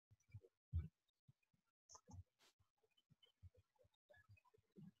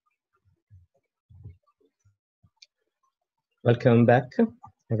Welcome back,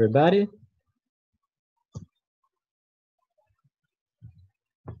 everybody.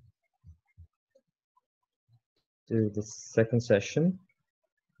 To the second session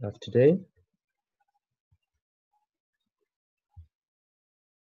of today.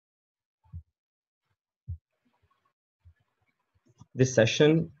 This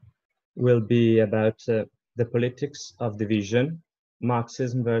session will be about the politics of division,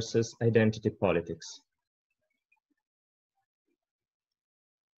 Marxism versus identity politics.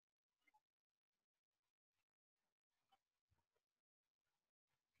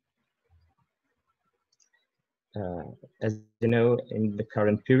 As you know, in the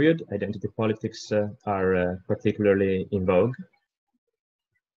current period, identity politics are particularly in vogue.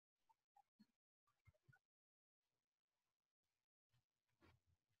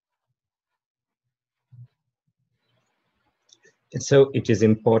 And so it is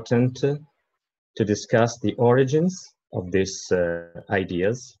important to discuss the origins of these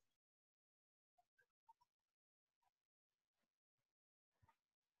ideas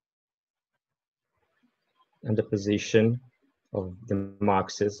and the position of the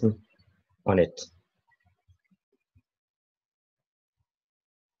Marxism on it.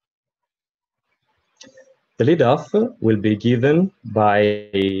 The lead off will be given by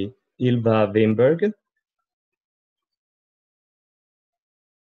Ylva Vinberg.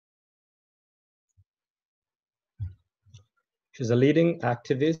 She's a leading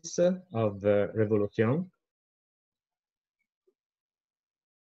activist of Revolution.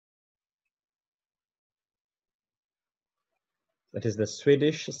 That is the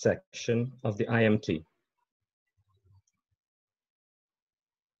Swedish section of the IMT.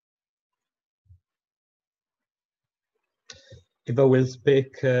 Ylva will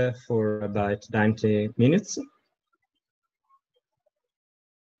speak for about 90 minutes.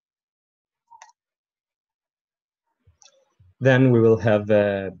 Then we will have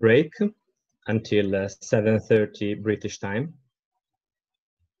a break until 7:30 British time.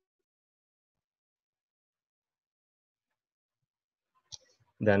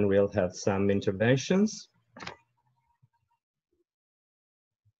 Then we'll have some interventions.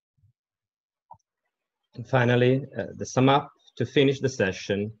 And finally, the sum up to finish the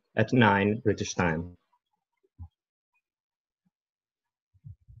session at 9 British time.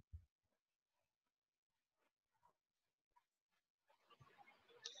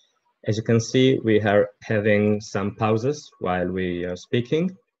 As you can see, we are having some pauses while we are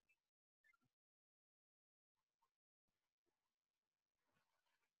speaking.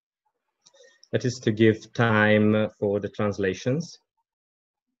 That is to give time for the translations.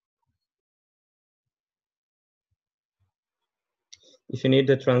 If you need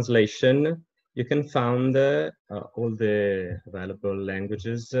the translation, you can find all the available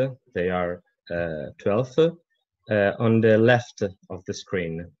languages. They are 12 on the left of the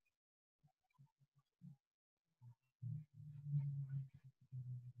screen.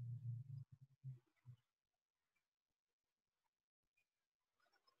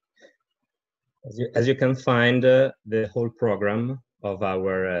 As you can find the whole program of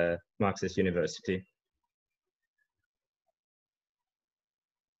our Marxist University.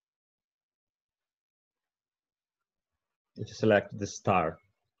 If you select the star.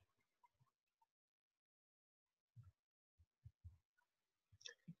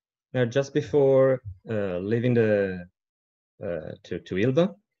 Now, just before leaving to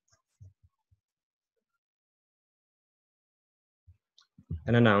Ylva,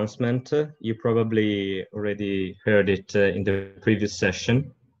 an announcement. You probably already heard it in the previous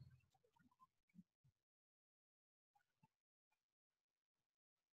session.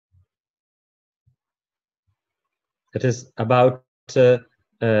 It is about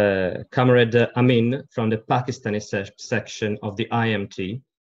Comrade Amin from the Pakistani section of the IMT.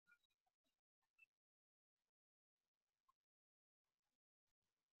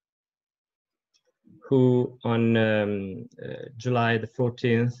 Who on July the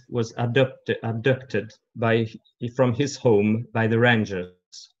 14th was abducted from his home by the Rangers.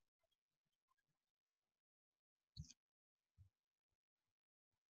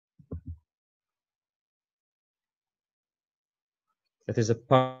 That is a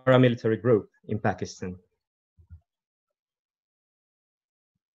paramilitary group in Pakistan.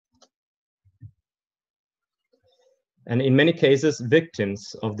 And in many cases,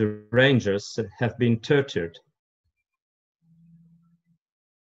 victims of the Rangers have been tortured.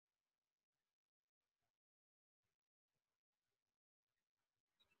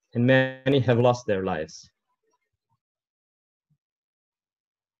 And many have lost their lives.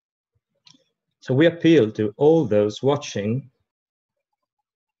 So we appeal to all those watching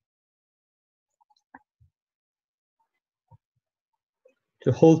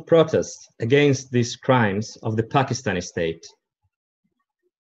to hold protests against these crimes of the Pakistani state.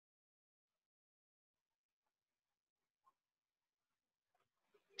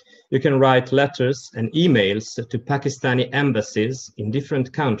 You can write letters and emails to Pakistani embassies in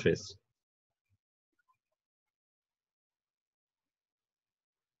different countries.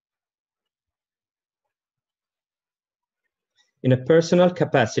 In a personal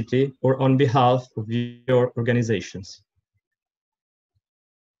capacity or on behalf of your organizations.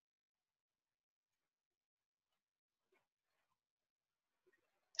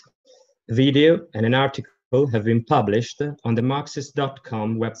 A video and an article have been published on the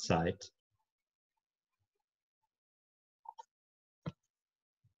Marxist.com website.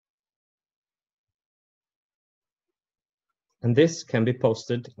 And this can be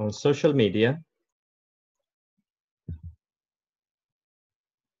posted on social media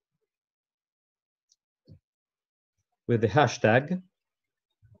with the hashtag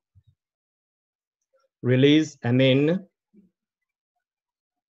Release Amin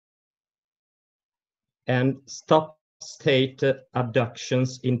and Stop State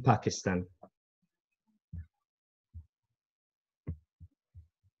Abductions in Pakistan.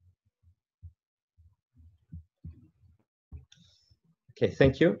 Okay,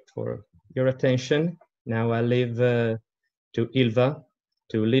 thank you for your attention. Now I leave to Ylva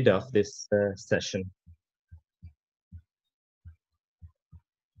to lead off this session.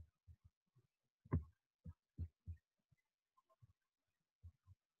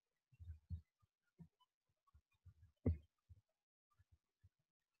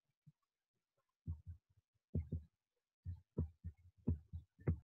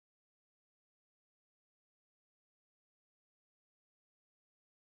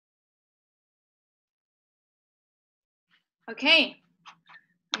 Okay,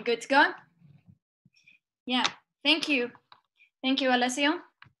 I'm good to go. Yeah, thank you. Thank you, Alessio.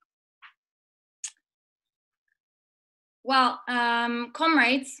 Well,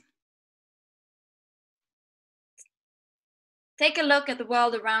 comrades, take a look at the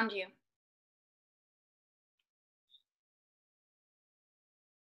world around you.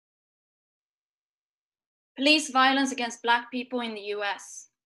 Police violence against Black people in the US.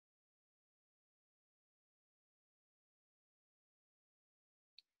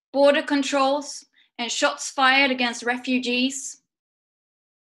 Border controls and shots fired against refugees.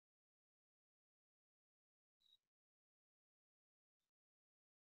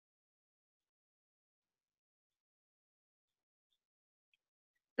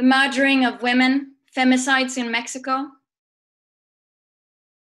 The murdering of women, femicides in Mexico.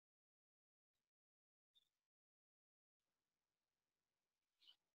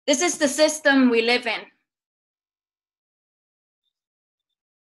 This is the system we live in.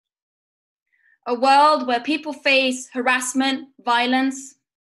 A world where people face harassment, violence,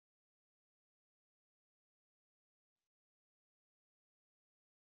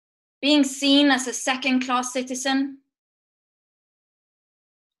 being seen as a second-class citizen,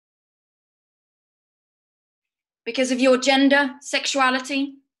 because of your gender,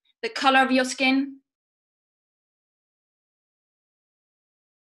 sexuality, the color of your skin.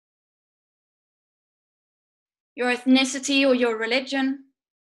 Your ethnicity or your religion.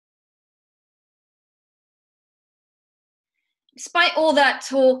 Despite all that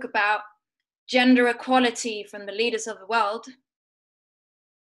talk about gender equality from the leaders of the world,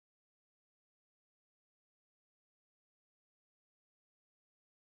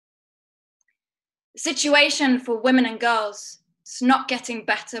 the situation for women and girls is not getting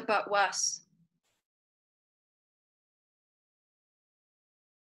better but worse.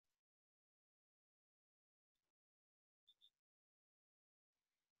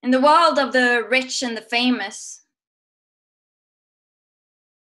 In the world of the rich and the famous,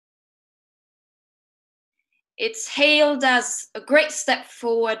 it's hailed as a great step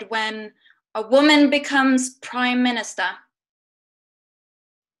forward when a woman becomes prime minister.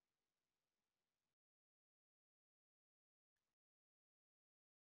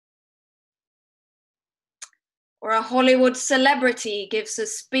 Or a Hollywood celebrity gives a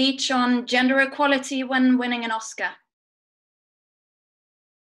speech on gender equality when winning an Oscar.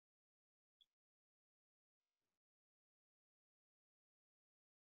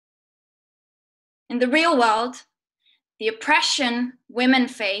 In the real world, the oppression women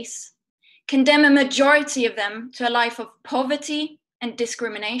face condemn a majority of them to a life of poverty and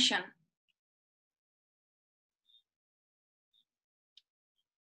discrimination.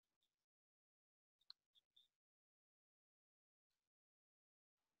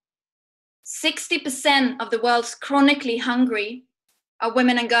 %60 of the world's chronically hungry are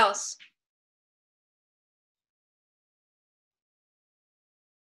women and girls.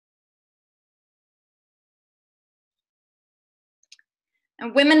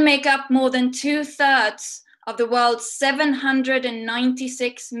 And women make up more than 2/3 of the world's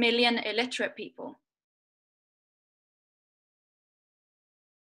 796 million illiterate people.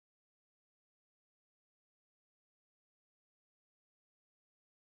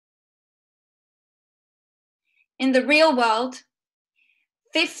 In the real world,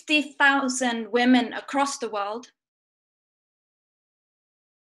 50,000 women across the world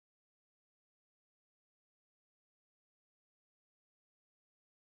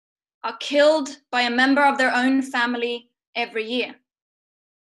are killed by a member of their own family every year.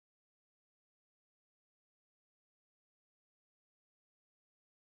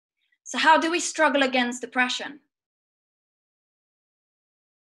 So how do we struggle against oppression?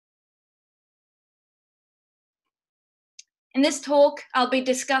 In this talk, I'll be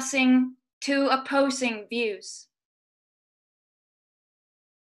discussing two opposing views.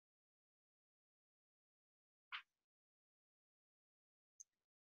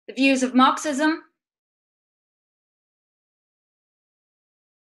 The views of Marxism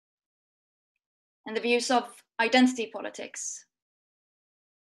and the views of identity politics.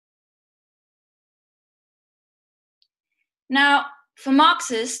 Now, for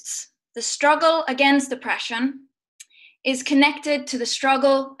Marxists, the struggle against oppression is connected to the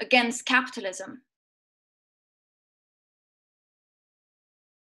struggle against capitalism.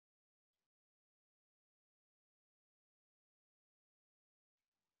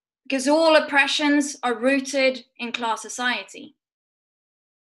 Because all oppressions are rooted in class society.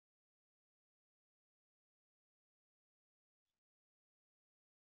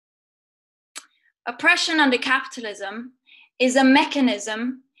 Oppression under capitalism is a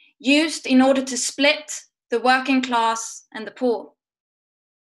mechanism used in order to split the working class and the poor.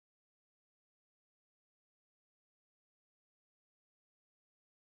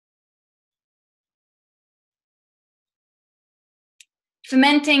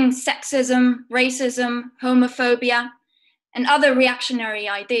 Fomenting sexism, racism, homophobia, and other reactionary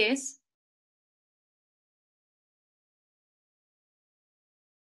ideas.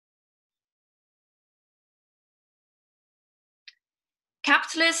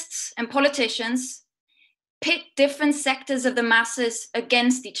 Capitalists and politicians pit different sectors of the masses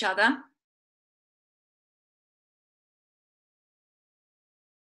against each other.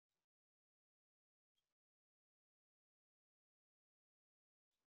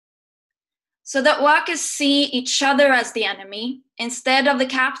 So that workers see each other as the enemy instead of the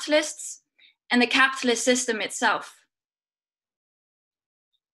capitalists and the capitalist system itself.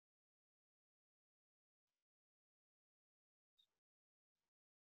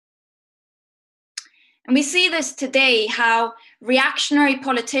 And we see this today, how reactionary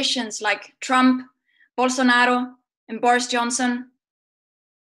politicians like Trump, Bolsonaro, and Boris Johnson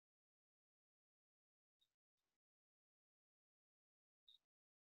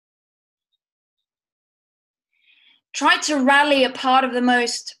try to rally a part of the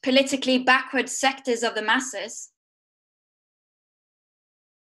most politically backward sectors of the masses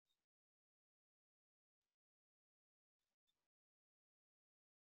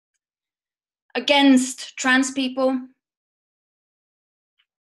against trans people,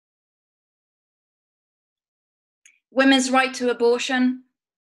 women's right to abortion,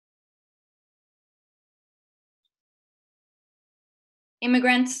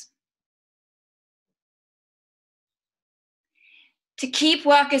 immigrants, to keep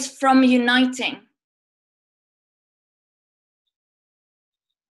workers from uniting.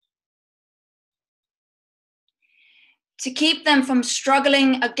 To keep them from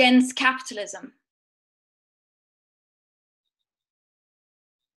struggling against capitalism.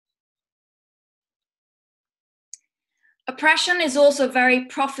 Oppression is also very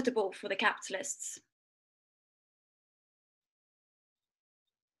profitable for the capitalists.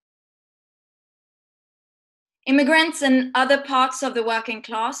 Immigrants and other parts of the working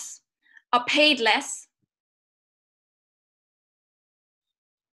class are paid less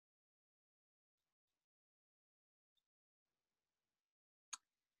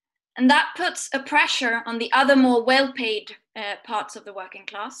and that puts a pressure on the other more well-paid parts of the working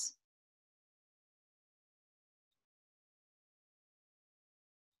class.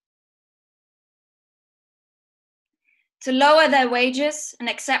 To lower their wages and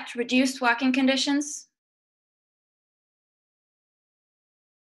accept reduced working conditions.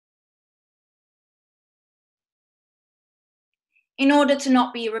 In order to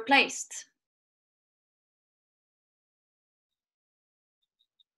not be replaced.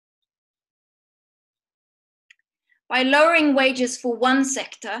 By lowering wages for one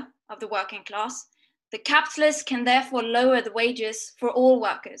sector of the working class, the capitalists can therefore lower the wages for all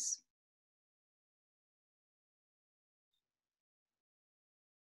workers.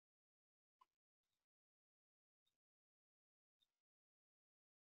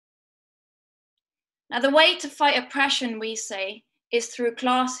 Now, the way to fight oppression, we say, is through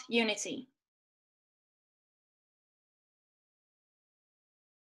class unity.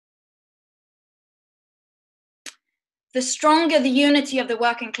 The stronger the unity of the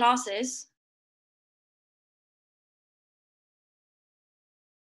working classes,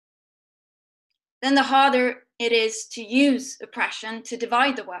 then the harder it is to use oppression to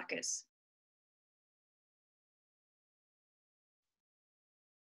divide the workers.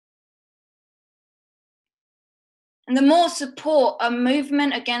 And the more support a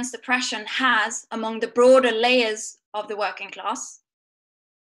movement against oppression has among the broader layers of the working class,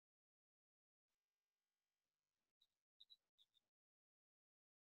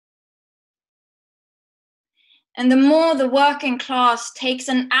 and the more the working class takes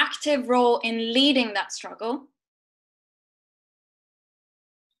an active role in leading that struggle,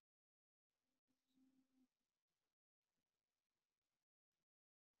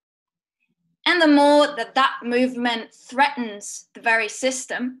 and the more that that movement threatens the very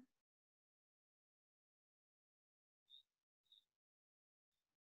system,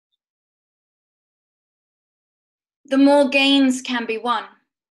 the more gains can be won.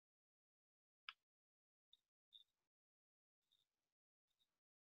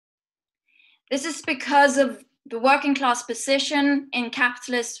 This is because of the working class position in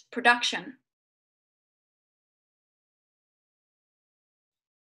capitalist production.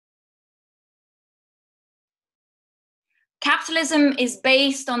 Capitalism is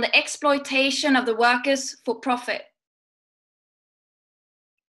based on the exploitation of the workers for profit.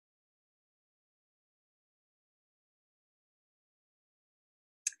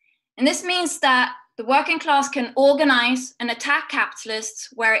 And this means that the working class can organize and attack capitalists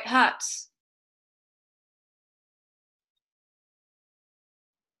where it hurts.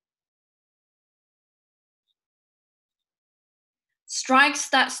 Strikes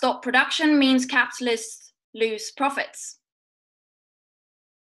that stop production means capitalists lose profits.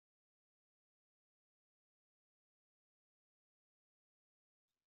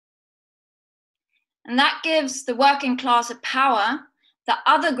 And that gives the working class a power that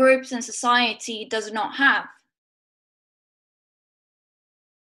other groups in society does not have.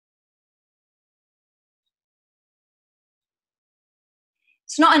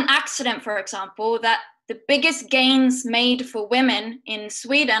 It's not an accident, for example, that the biggest gains made for women in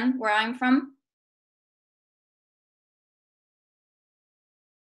Sweden, where I'm from,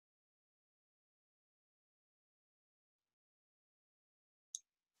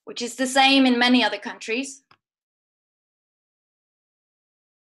 which is the same in many other countries,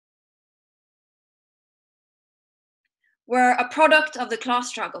 were a product of the class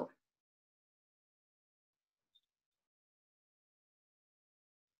struggle.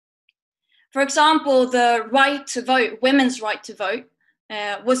 For example, the right to vote, women's right to vote,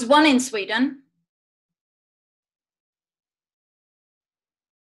 was won in Sweden.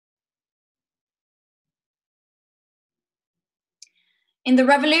 In the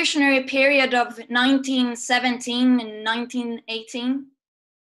revolutionary period of 1917 and 1918,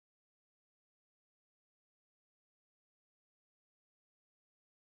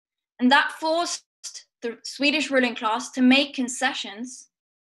 and that forced the Swedish ruling class to make concessions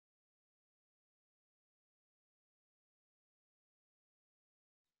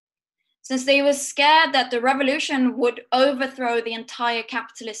since they were scared that the revolution would overthrow the entire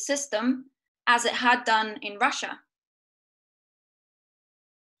capitalist system as it had done in Russia.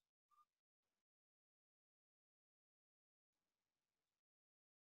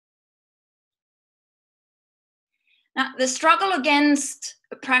 Now, the struggle against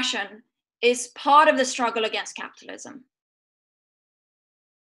oppression is part of the struggle against capitalism.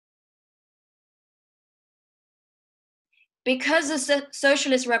 Because the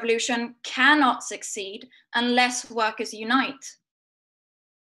socialist revolution cannot succeed unless workers unite.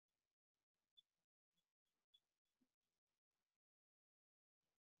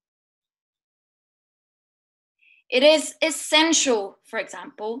 It is essential, for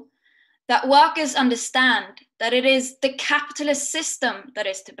example, that workers understand that it is the capitalist system that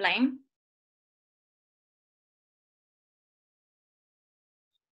is to blame.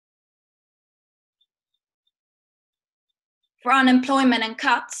 For unemployment and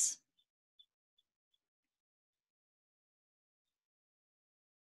cuts,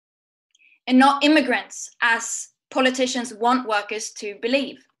 and not immigrants, as politicians want workers to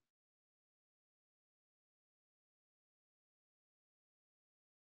believe.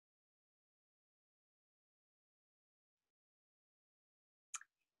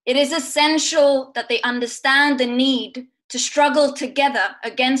 It is essential that they understand the need to struggle together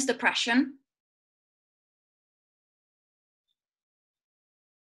against oppression.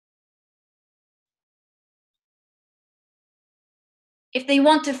 if they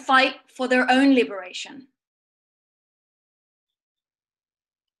want to fight for their own liberation.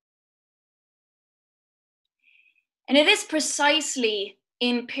 And it is precisely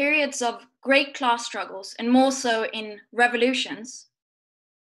in periods of great class struggles, and more so in revolutions,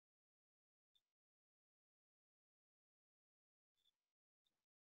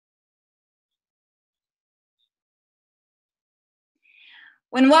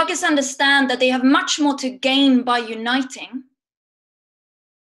 when workers understand that they have much more to gain by uniting,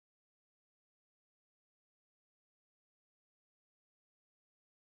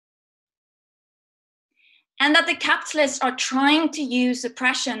 and that the capitalists are trying to use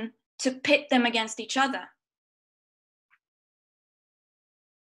oppression to pit them against each other.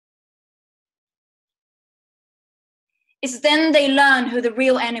 It's then they learn who the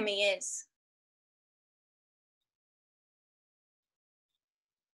real enemy is.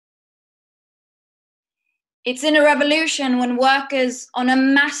 It's in a revolution when workers on a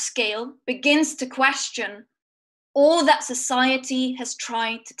mass scale begins to question all that society has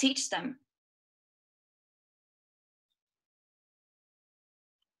tried to teach them.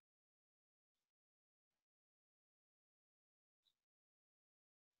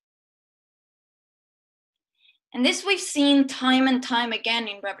 And this we've seen time and time again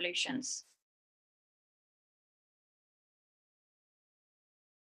in revolutions.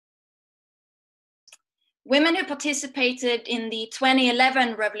 Women who participated in the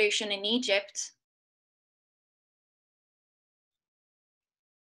 2011 revolution in Egypt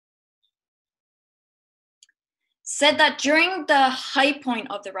said that during the high point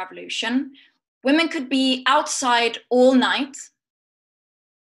of the revolution, women could be outside all night,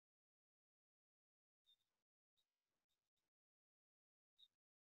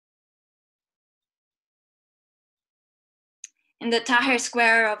 in the Tahrir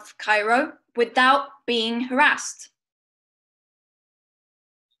Square of Cairo without being harassed.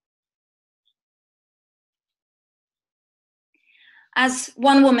 As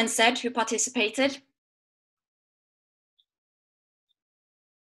one woman said who participated,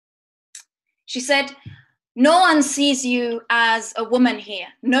 she said, "No one sees you as a woman here.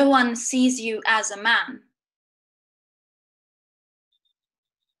 No one sees you as a man."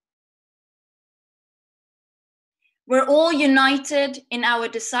 We're all united in our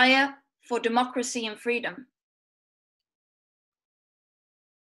desire for democracy and freedom.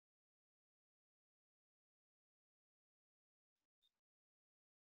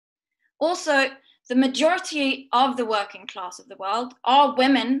 Also, the majority of the working class of the world are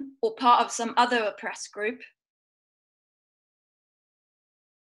women or part of some other oppressed group.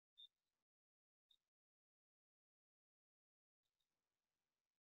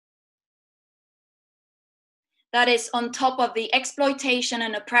 That is on top of the exploitation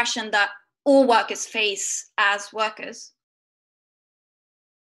and oppression that all workers face as workers.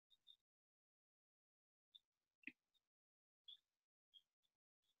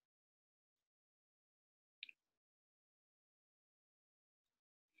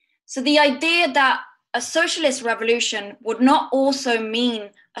 So the idea that a socialist revolution would not also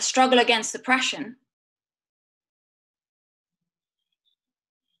mean a struggle against oppression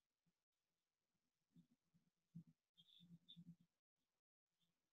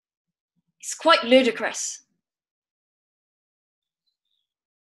is quite ludicrous.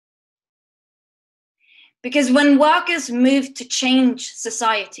 Because when workers move to change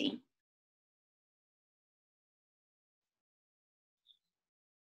society,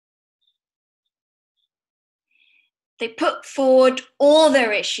 they put forward all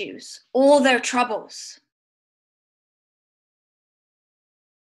their issues, all their troubles.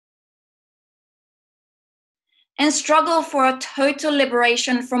 And struggle for a total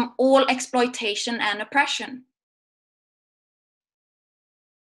liberation from all exploitation and oppression.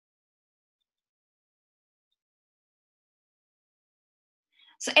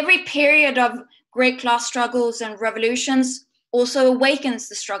 So every period of great class struggles and revolutions also awakens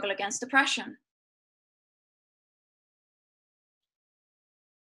the struggle against oppression.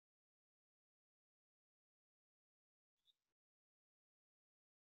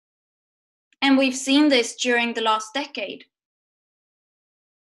 And we've seen this during the last decade.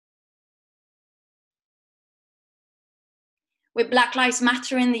 With Black Lives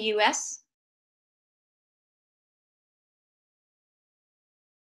Matter in the US,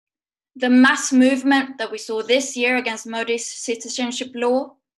 the mass movement that we saw this year against Modi's citizenship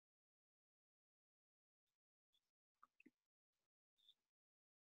law,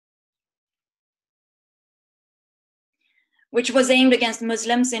 which was aimed against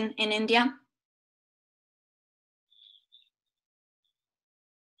Muslims in India.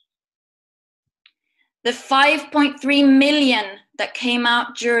 The 5.3 million that came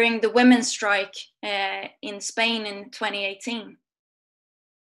out during the women's strike in Spain in 2018.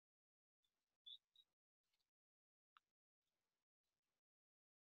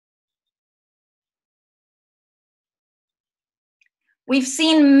 We've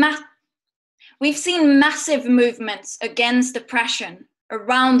seen massive movements against oppression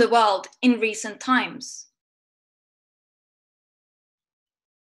around the world in recent times.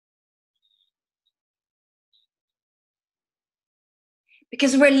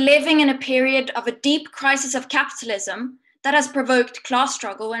 Because we're living in a period of a deep crisis of capitalism that has provoked class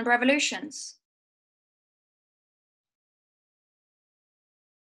struggle and revolutions.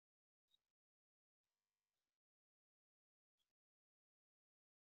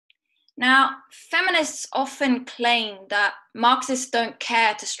 Now, feminists often claim that Marxists don't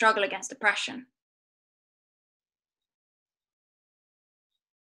care to struggle against oppression.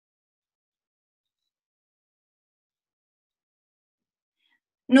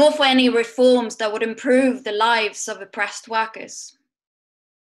 Nor for any reforms that would improve the lives of oppressed workers.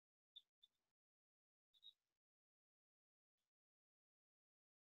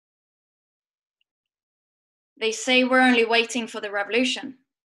 They say we're only waiting for the revolution.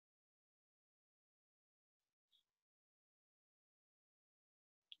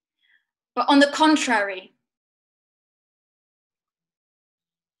 But on the contrary,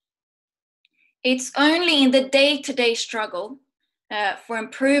 it's only in the day-to-day struggle for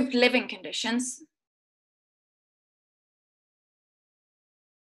improved living conditions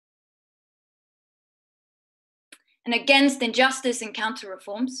and against injustice and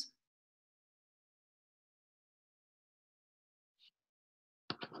counter-reforms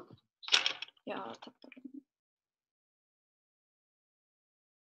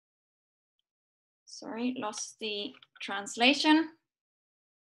Sorry, lost the translation.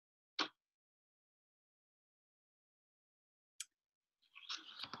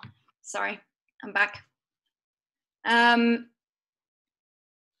 Sorry, I'm back.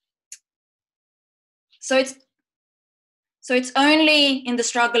 So it's only in the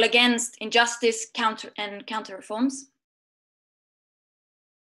struggle against injustice counter reforms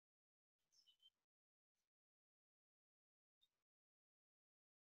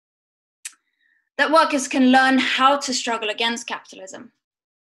that workers can learn how to struggle against capitalism.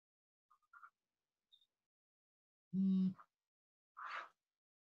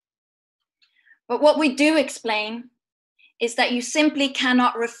 But what we do explain is that you simply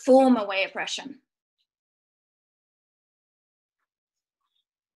cannot reform away oppression.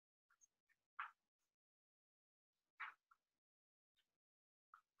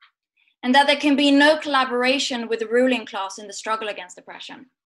 And that there can be no collaboration with the ruling class in the struggle against oppression.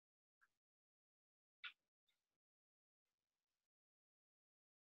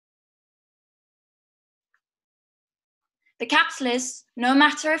 The capitalists, no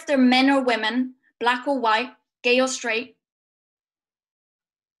matter if they're men or women, black or white, gay or straight,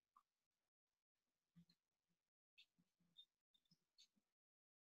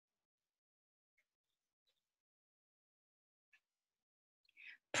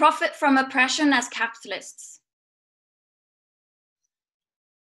 profit from oppression as capitalists.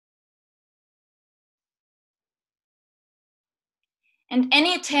 And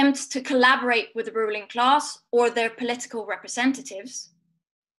any attempts to collaborate with the ruling class or their political representatives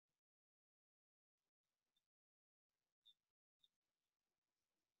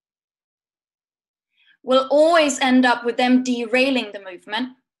will always end up with them derailing the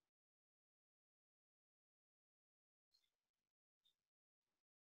movement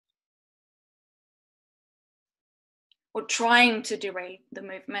or trying to derail the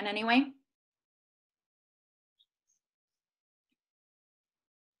movement anyway.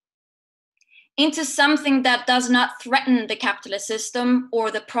 Into something that does not threaten the capitalist system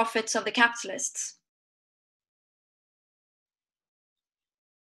or the profits of the capitalists.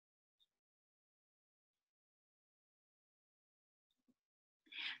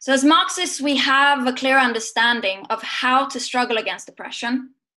 So as Marxists, we have a clear understanding of how to struggle against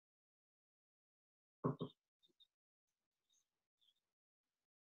oppression.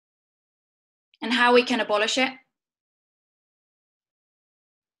 And how we can abolish it.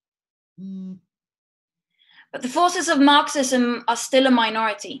 But the forces of Marxism are still a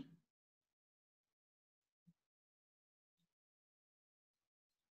minority.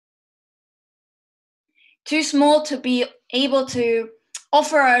 Too small to be able to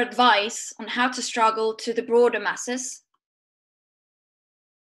offer our advice on how to struggle to the broader masses.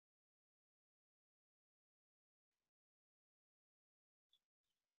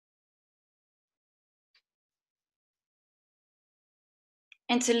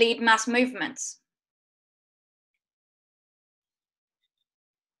 And to lead mass movements.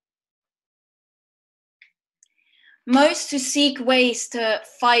 most who seek ways to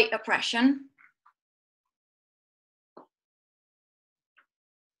fight oppression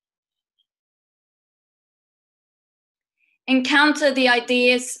encounter the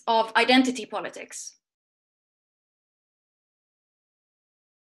ideas of identity politics.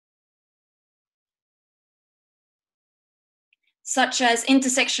 Such as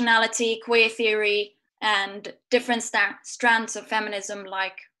intersectionality, queer theory, and different strands of feminism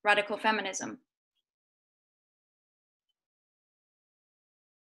like radical feminism.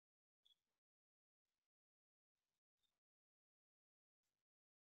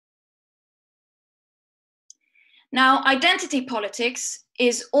 Now, identity politics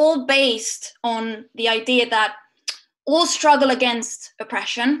is all based on the idea that all struggle against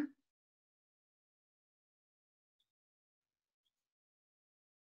oppression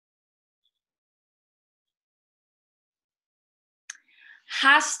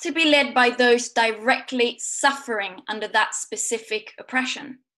has to be led by those directly suffering under that specific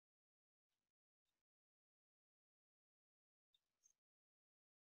oppression.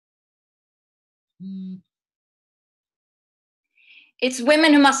 It's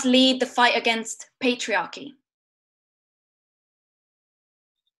women who must lead the fight against patriarchy.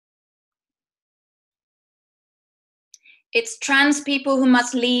 It's trans people who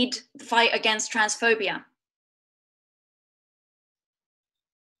must lead the fight against transphobia.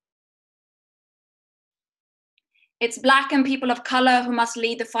 It's Black and people of color who must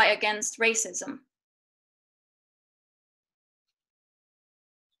lead the fight against racism.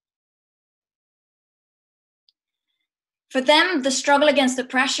 For them, the struggle against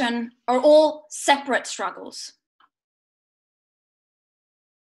oppression are all separate struggles.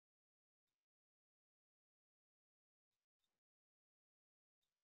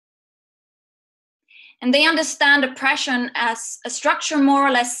 And they understand oppression as a structure more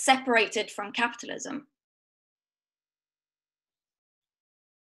or less separated from capitalism.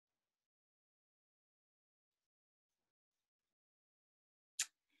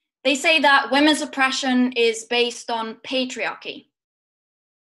 They say that women's oppression is based on patriarchy.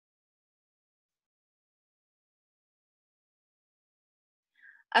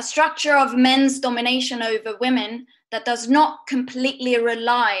 A structure of men's domination over women that does not completely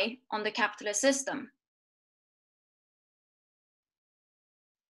rely on the capitalist system.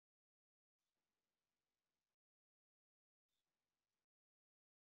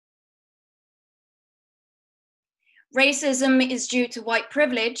 Racism is due to white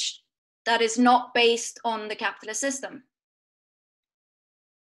privilege that is not based on the capitalist system.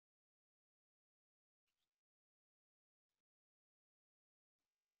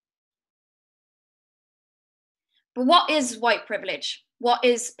 But what is white privilege? What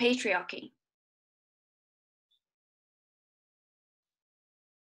is patriarchy?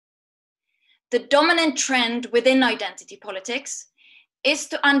 The dominant trend within identity politics is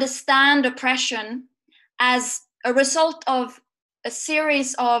to understand oppression as a result of a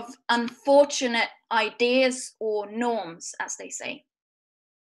series of unfortunate ideas or norms, as they say.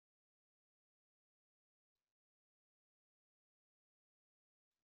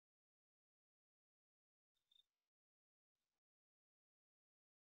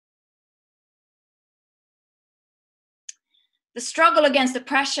 The struggle against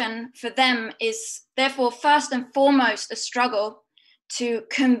oppression for them is therefore first and foremost a struggle to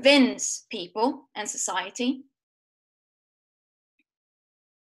convince people and society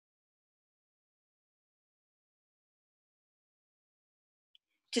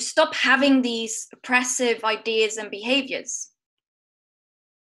to stop having these oppressive ideas and behaviors.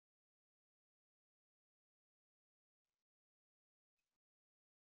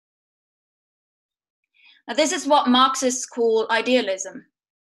 Now, this is what Marxists call idealism.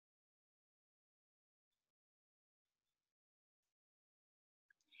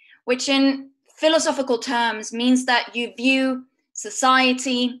 Which in philosophical terms means that you view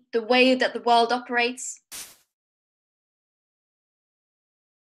society, the way that the world operates,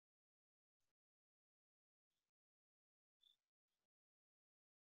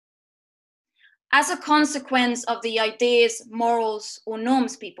 as a consequence of the ideas, morals, or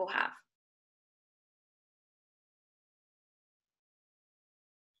norms people have.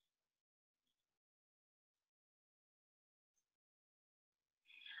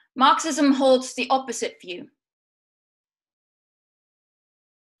 Marxism holds the opposite view.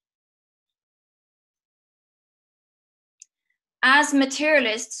 As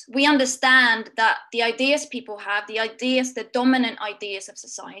materialists, we understand that the ideas people have, the ideas, the dominant ideas of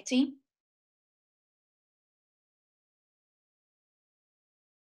society,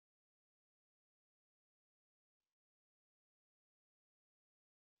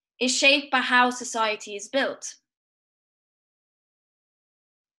 is shaped by how society is built.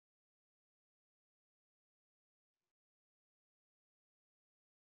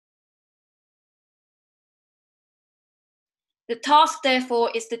 The task, therefore,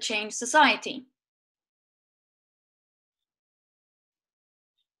 is to change society.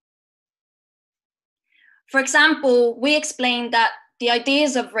 For example, we explained that the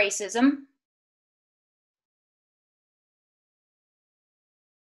ideas of racism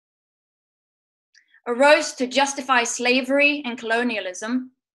arose to justify slavery and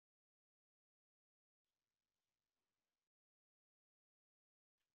colonialism,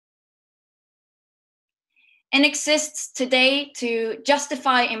 and exists today to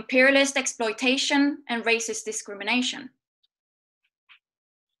justify imperialist exploitation and racist discrimination.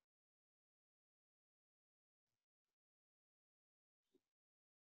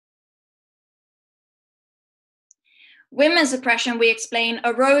 Women's oppression, we explain,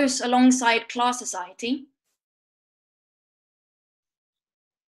 arose alongside class society.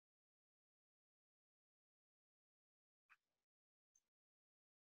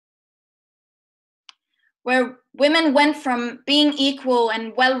 Where women went from being equal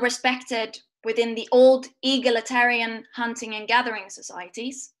and well respected within the old egalitarian hunting and gathering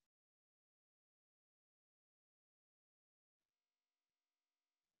societies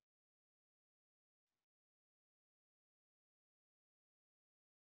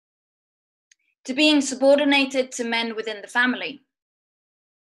to being subordinated to men within the family.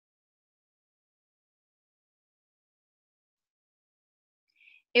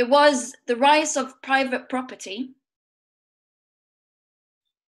 It was the rise of private property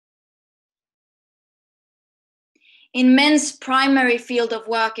in men's primary field of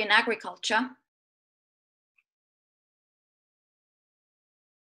work in agriculture,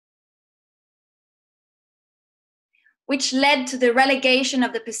 which led to the relegation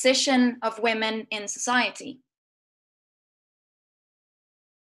of the position of women in society.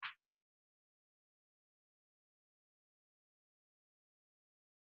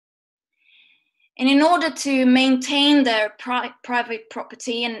 And in order to maintain their private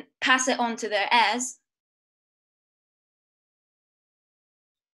property and pass it on to their heirs,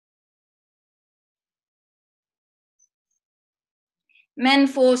 men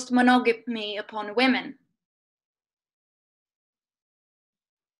forced monogamy upon women.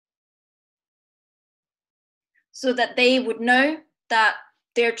 So that they would know that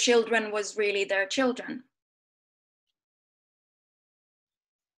their children was really their children.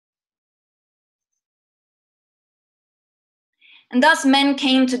 And thus men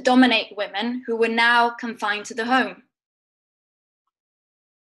came to dominate women who were now confined to the home.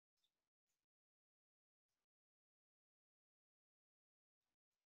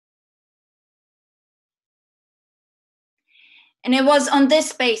 And it was on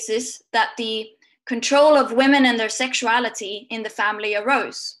this basis that the control of women and their sexuality in the family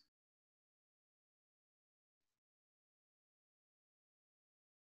arose.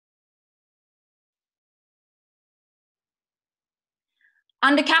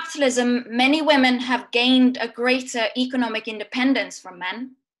 Under capitalism, many women have gained a greater economic independence from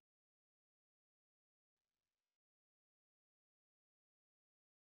men.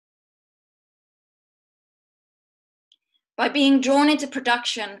 By being drawn into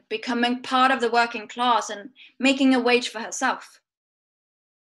production, becoming part of the working class, and making a wage for herself.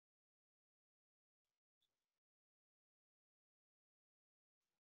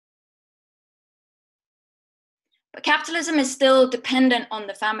 But capitalism is still dependent on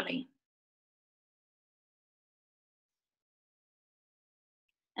the family.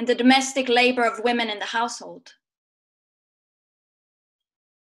 And the domestic labor of women in the household.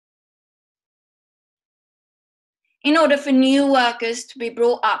 In order for new workers to be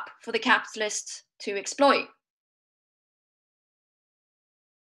brought up for the capitalists to exploit.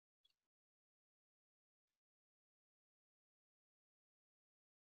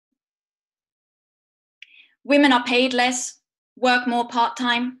 Women are paid less, work more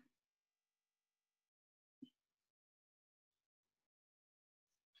part-time.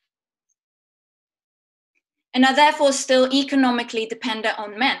 And are therefore still economically dependent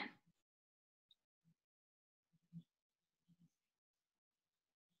on men.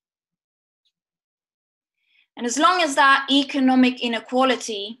 And as long as that economic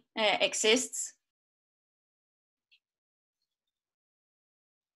inequality exists,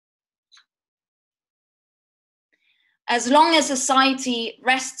 as long as society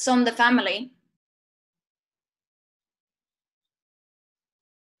rests on the family,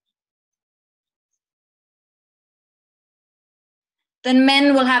 then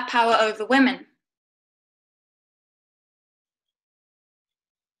men will have power over women.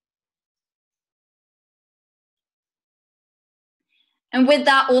 And with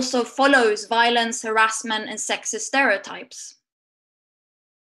that also follows violence, harassment, and sexist stereotypes.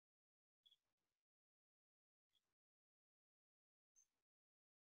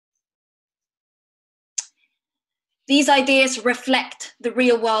 These ideas reflect the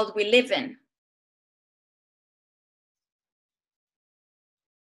real world we live in.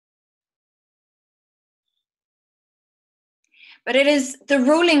 But it is the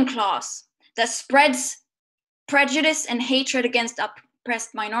ruling class that spreads prejudice and hatred against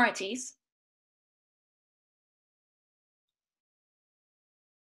oppressed minorities.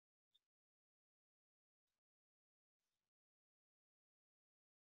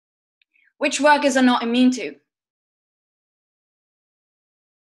 Which workers are not immune to.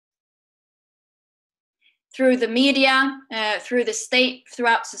 Through the media, through the state,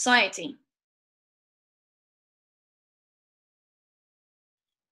 throughout society.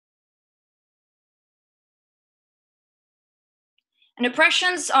 And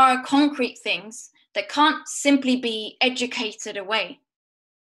oppressions are concrete things that can't simply be educated away.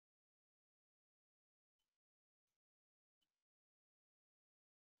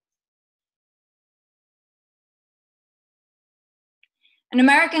 An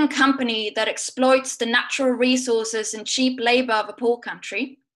American company that exploits the natural resources and cheap labor of a poor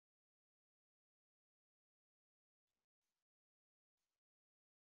country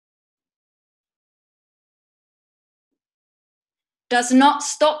does not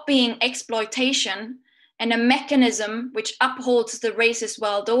stop being exploitation and a mechanism which upholds the racist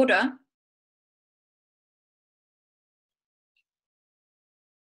world order.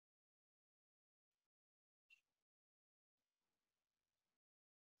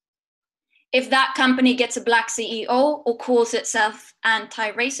 If that company gets a black CEO or calls itself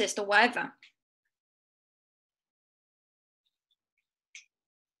anti-racist or whatever.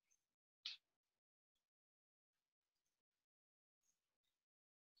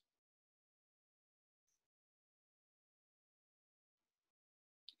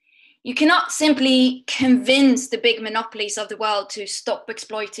 You cannot simply convince the big monopolies of the world to stop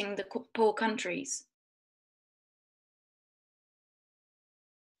exploiting the poor countries.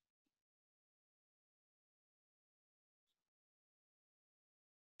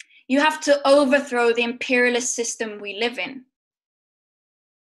 You have to overthrow the imperialist system we live in.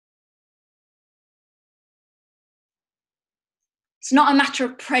 It's not a matter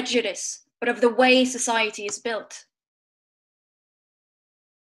of prejudice, but of the way society is built.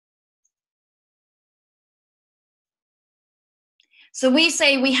 So we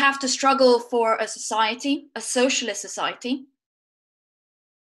say we have to struggle for a society, a socialist society,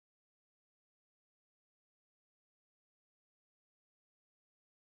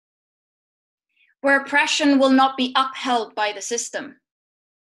 where oppression will not be upheld by the system.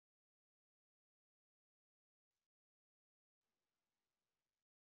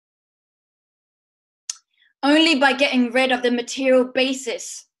 Only by getting rid of the material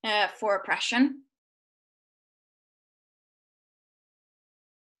basis for oppression.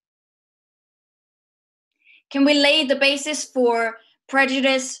 Can we lay the basis for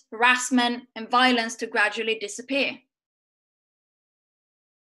prejudice, harassment, and violence to gradually disappear?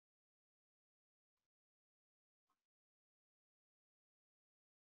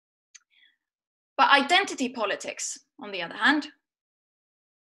 But identity politics, on the other hand,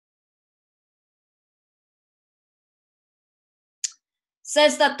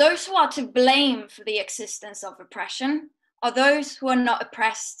 says that those who are to blame for the existence of oppression are those who are not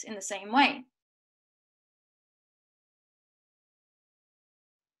oppressed in the same way.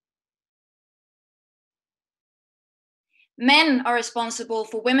 Men are responsible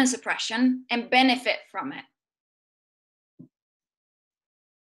for women's oppression and benefit from it.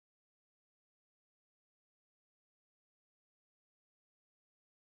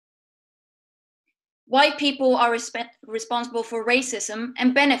 White people are responsible for racism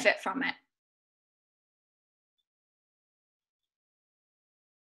and benefit from it.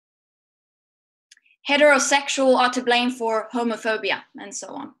 Heterosexual are to blame for homophobia, and so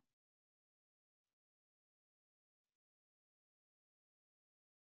on.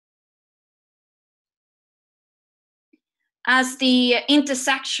 As the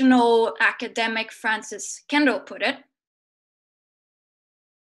intersectional academic Frances Kendall put it,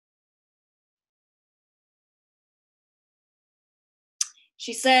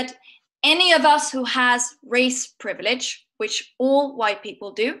 she said, any of us who has race privilege, which all white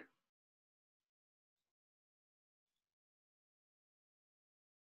people do,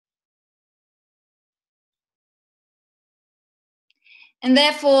 and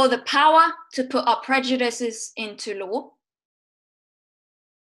therefore the power to put our prejudices into law,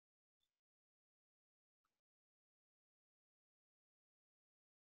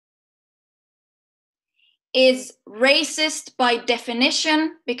 is racist by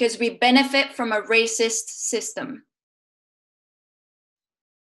definition because we benefit from a racist system.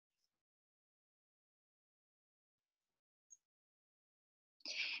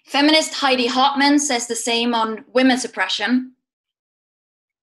 Feminist Heidi Hartman says the same on women's oppression.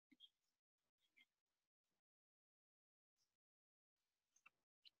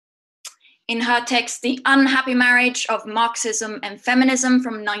 In her text, The Unhappy Marriage of Marxism and Feminism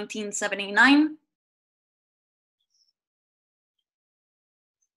from 1979.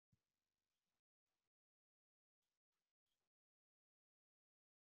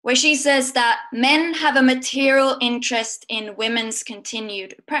 Where she says that men have a material interest in women's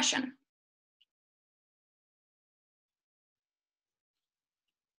continued oppression.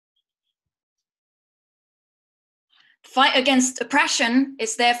 Fight against oppression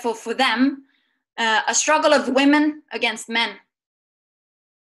is therefore for them a struggle of women against men.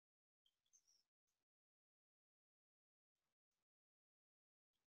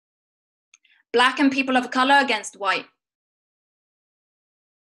 Black and people of color against white.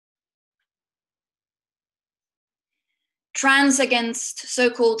 Trans against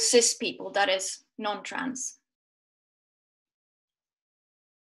so-called cis people, that is, non-trans.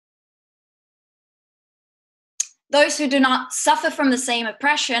 Those who do not suffer from the same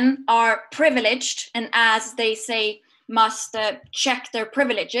oppression are privileged, and as they say, must check their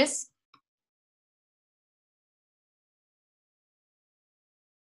privileges.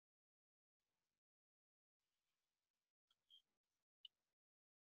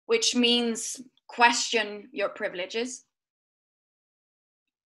 Which means question your privileges.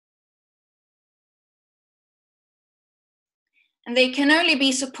 And they can only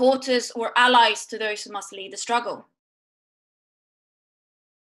be supporters or allies to those who must lead the struggle.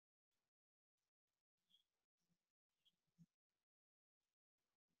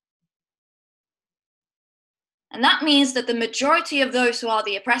 And that means that the majority of those who are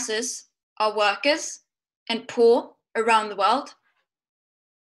the oppressors are workers and poor around the world.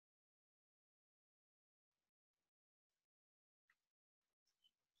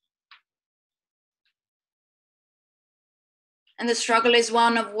 And the struggle is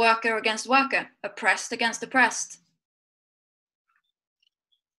one of worker against worker, oppressed against oppressed.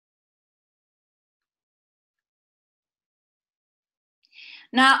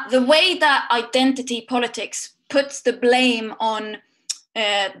 Now, the way that identity politics puts the blame on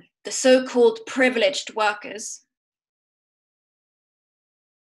the so-called privileged workers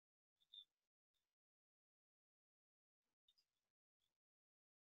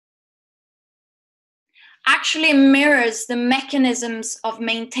actually mirrors the mechanisms of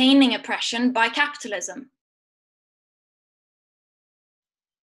maintaining oppression by capitalism.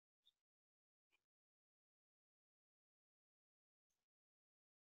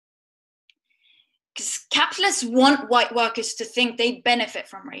 Because capitalists want white workers to think they benefit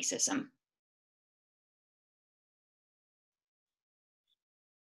from racism.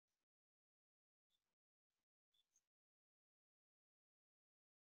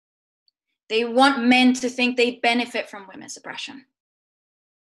 They want men to think they benefit from women's oppression.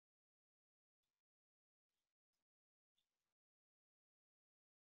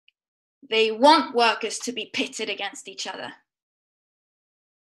 They want workers to be pitted against each other.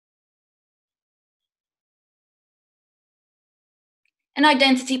 And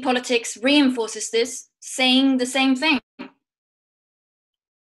identity politics reinforces this, saying the same thing.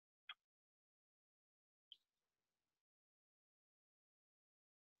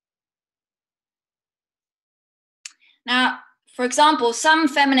 Now, for example, some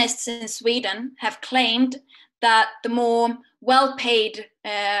feminists in Sweden have claimed that the more well-paid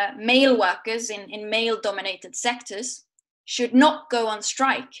male workers in male-dominated sectors should not go on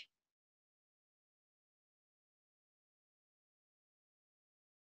strike.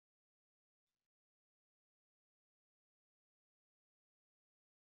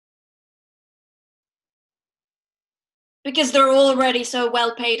 Because they're already so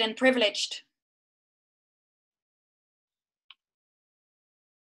well-paid and privileged.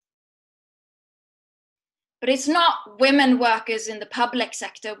 But it's not women workers in the public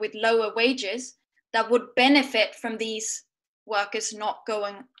sector with lower wages that would benefit from these workers not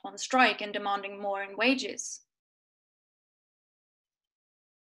going on strike and demanding more in wages.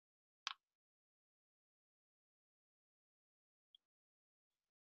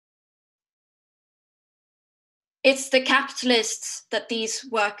 It's the capitalists that these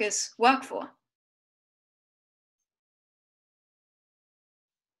workers work for.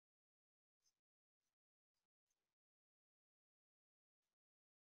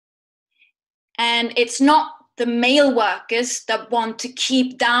 And it's not the male workers that want to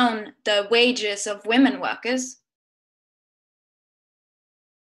keep down the wages of women workers.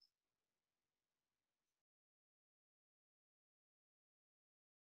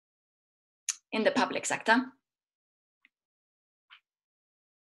 In the public sector.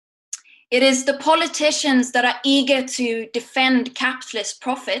 It is the politicians that are eager to defend capitalist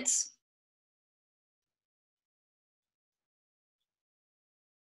profits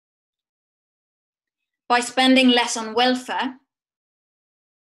by spending less on welfare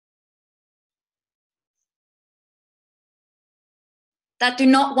that do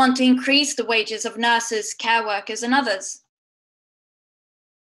not want to increase the wages of nurses, care workers, and others.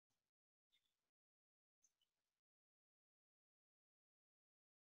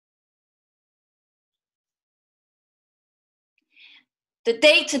 The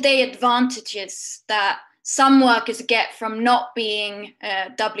day-to-day advantages that some workers get from not being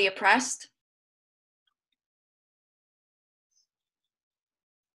doubly oppressed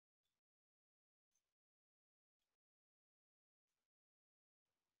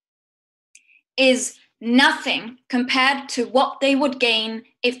is nothing compared to what they would gain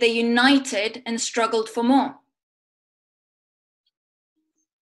if they united and struggled for more.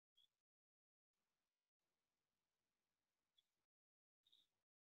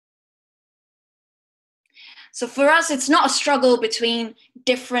 So for us, it's not a struggle between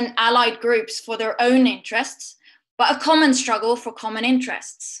different allied groups for their own interests, but a common struggle for common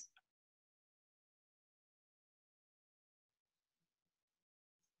interests.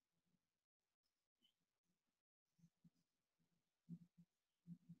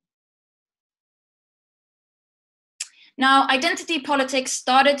 Now, identity politics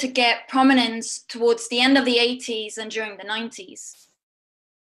started to get prominence towards the end of the 80s and during the 90s.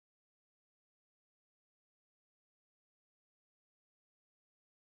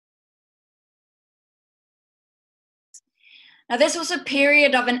 Now, this was a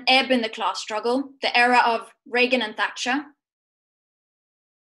period of an ebb in the class struggle, the era of Reagan and Thatcher.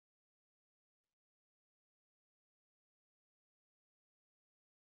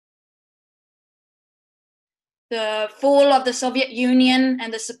 The fall of the Soviet Union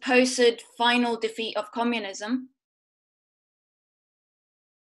and the supposed final defeat of communism.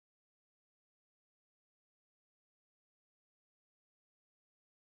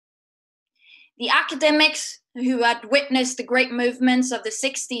 The academics who had witnessed the great movements of the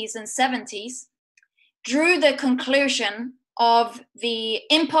 60s and 70s drew the conclusion of the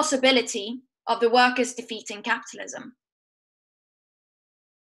impossibility of the workers defeating capitalism.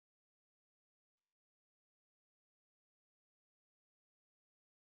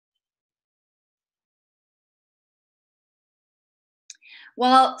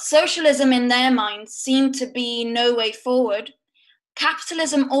 While socialism in their minds seemed to be no way forward,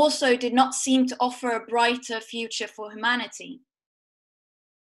 capitalism also did not seem to offer a brighter future for humanity.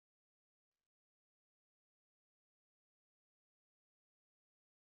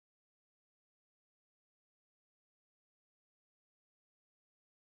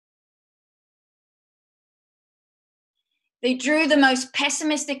 They drew the most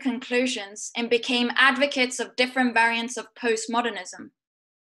pessimistic conclusions and became advocates of different variants of postmodernism.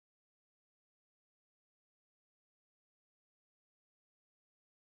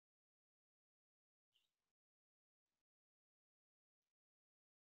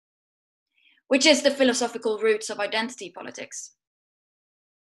 Which is the philosophical roots of identity politics.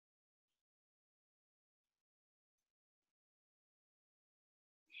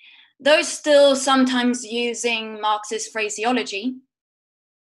 Though still sometimes using Marxist phraseology,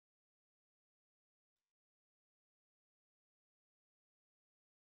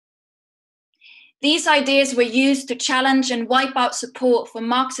 these ideas were used to challenge and wipe out support for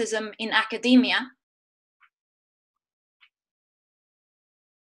Marxism in academia,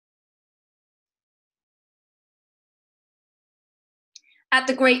 at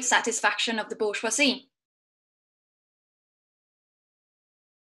the great satisfaction of the bourgeoisie.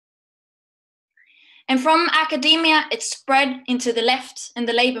 And from academia, it spread into the left and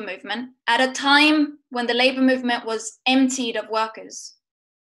the labor movement at a time when the labor movement was emptied of workers.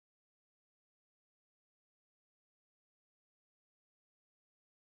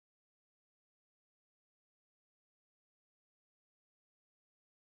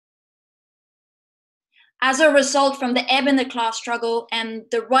 As a result from the ebb in the class struggle and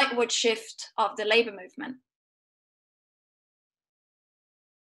the rightward shift of the labor movement.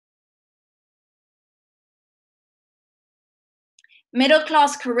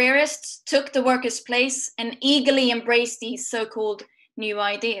 Middle-class careerists took the workers' place and eagerly embraced these so-called new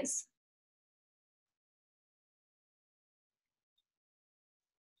ideas.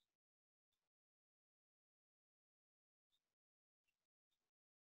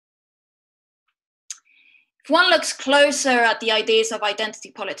 If one looks closer at the ideas of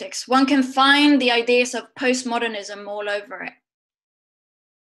identity politics, one can find the ideas of postmodernism all over it.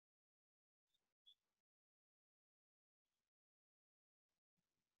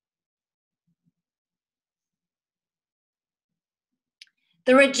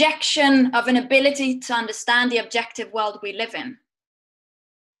 the rejection of an ability to understand the objective world we live in.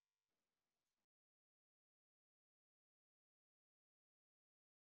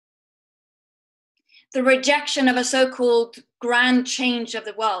 The rejection of a so-called grand change of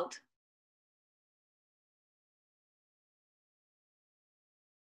the world.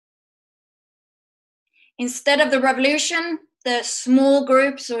 Instead of the revolution, the small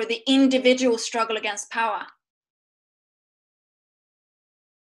groups or the individual struggle against power.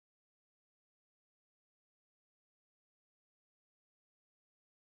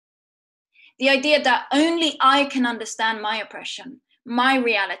 The idea that only I can understand my oppression, my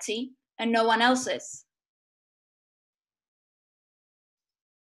reality, and no one else's.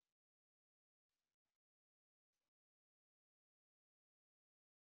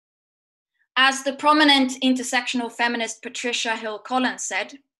 As the prominent intersectional feminist Patricia Hill Collins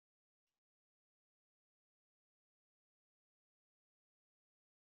said,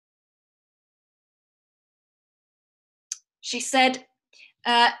 she said,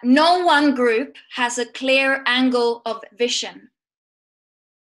 no one group has a clear angle of vision.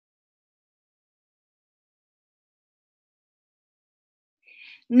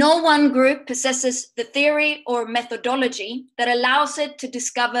 No one group possesses the theory or methodology that allows it to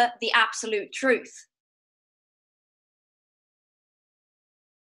discover the absolute truth.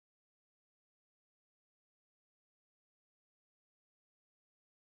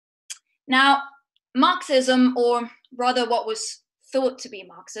 Now, Marxism, or rather what was thought to be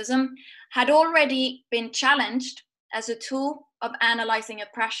Marxism, had already been challenged as a tool of analyzing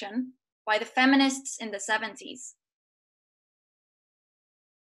oppression by the feminists in the 70s.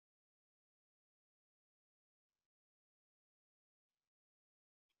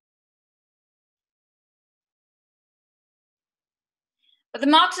 But the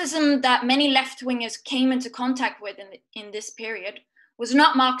Marxism that many left-wingers came into contact with in this period was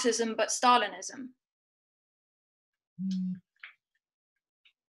not Marxism, but Stalinism.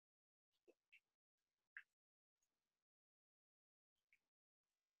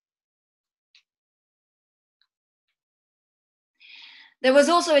 There was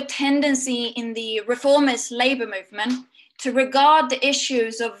also a tendency in the reformist labor movement to regard the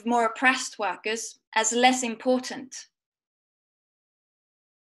issues of more oppressed workers as less important.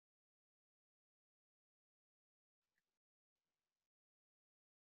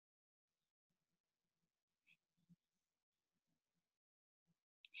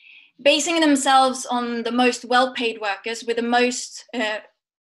 Basing themselves on the most well-paid workers with the most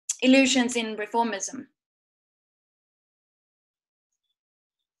illusions in reformism.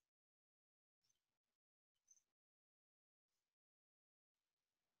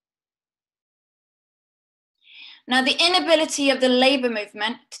 Now, the inability of the labor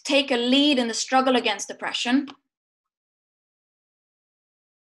movement to take a lead in the struggle against oppression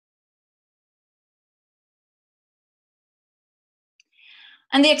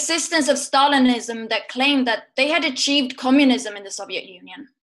and the existence of Stalinism that claimed that they had achieved communism in the Soviet Union.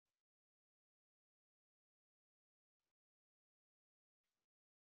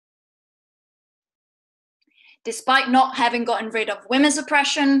 Despite not having gotten rid of women's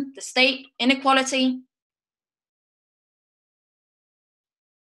oppression, the state, inequality.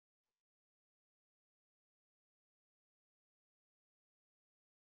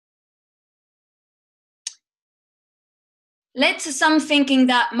 Led to some thinking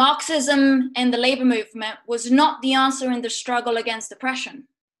that Marxism and the labor movement was not the answer in the struggle against oppression.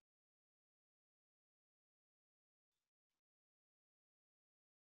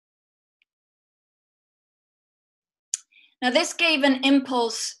 Now, this gave an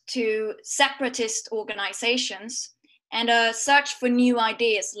impulse to separatist organizations and a search for new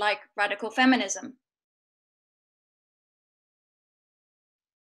ideas like radical feminism.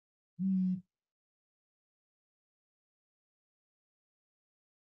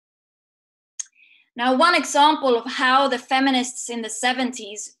 Now, one example of how the feminists in the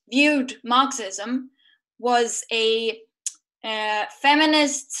 70s viewed Marxism was a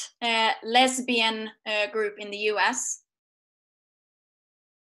feminist lesbian group in the US.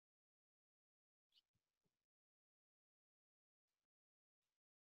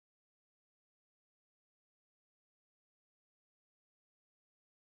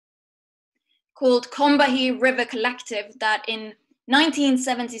 Called Combahee River Collective that in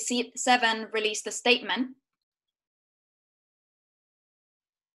 1977 released a statement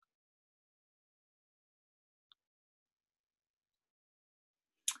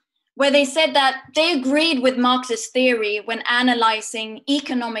where they said that they agreed with Marxist theory when analyzing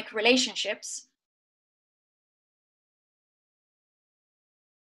economic relationships.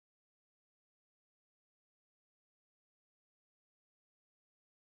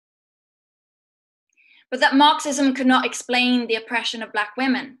 but that Marxism could not explain the oppression of Black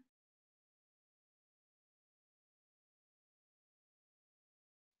women.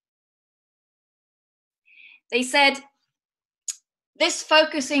 They said, this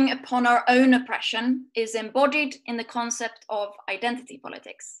focusing upon our own oppression is embodied in the concept of identity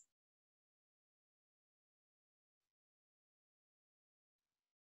politics.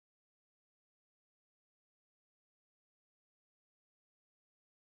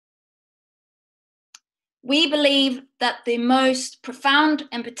 We believe that the most profound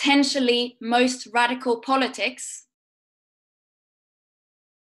and potentially most radical politics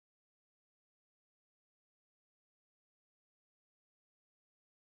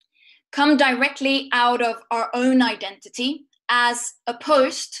come directly out of our own identity, as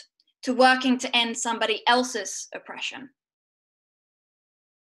opposed to working to end somebody else's oppression.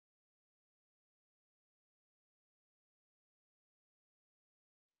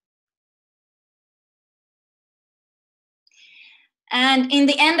 And in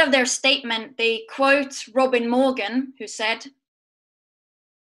the end of their statement, they quote Robin Morgan, who said,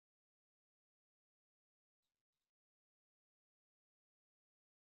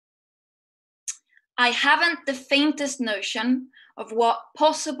 "I haven't the faintest notion of what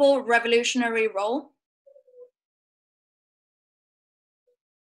possible revolutionary role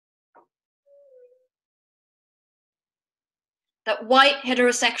that white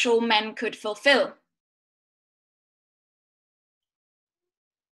heterosexual men could fulfill.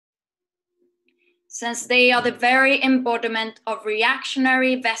 Since they are the very embodiment of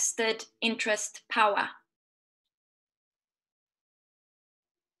reactionary vested interest power."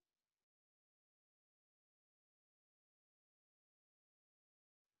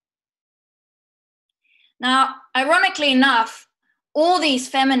 Now, ironically enough, all these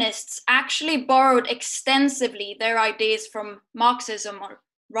feminists actually borrowed extensively their ideas from Marxism, or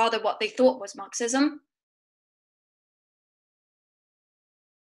rather what they thought was Marxism.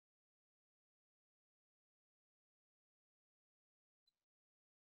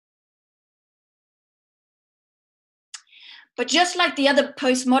 But just like the other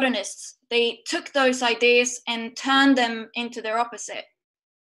postmodernists, they took those ideas and turned them into their opposite.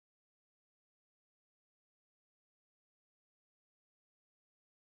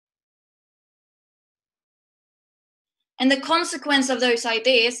 And the consequence of those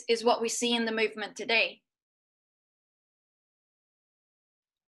ideas is what we see in the movement today.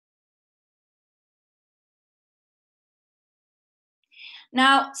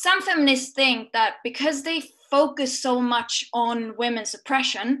 Now, some feminists think that because they focus so much on women's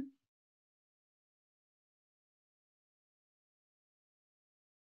oppression,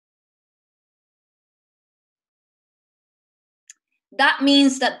 that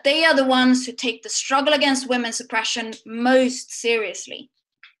means that they are the ones who take the struggle against women's oppression most seriously.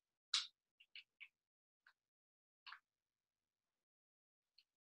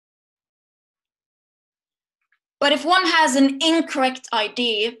 But if one has an incorrect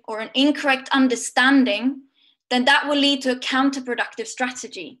idea or an incorrect understanding, then that will lead to a counterproductive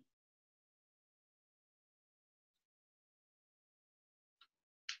strategy.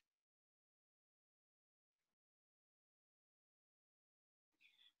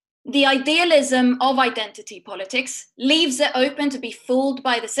 The idealism of identity politics leaves it open to be fooled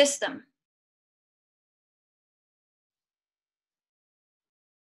by the system.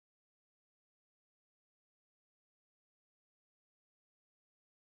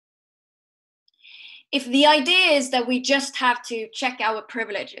 If the idea is that we just have to check our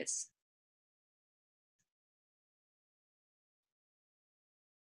privileges,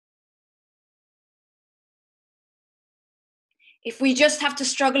 if we just have to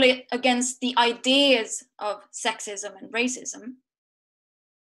struggle against the ideas of sexism and racism,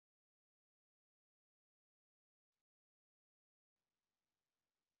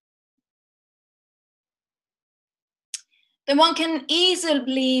 then one can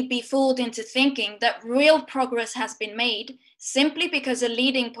easily be fooled into thinking that real progress has been made simply because a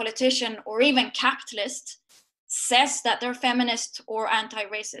leading politician or even capitalist says that they're feminist or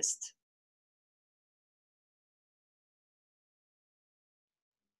anti-racist.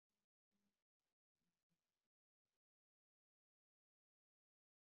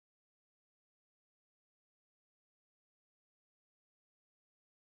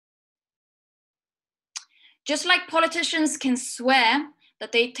 Just like politicians can swear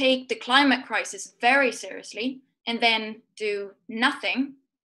that they take the climate crisis very seriously and then do nothing,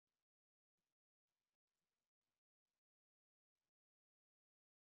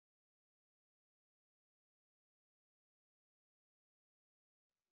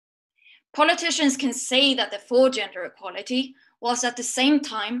 politicians can say that they're for gender equality, whilst at the same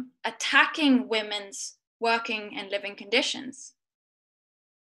time attacking women's working and living conditions.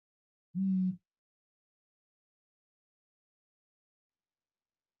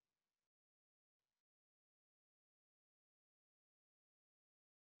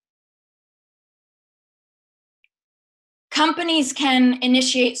 Companies can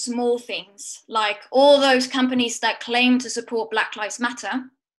initiate small things, like all those companies that claim to support Black Lives Matter.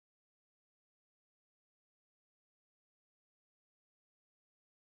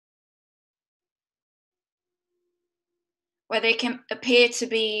 Where they can appear to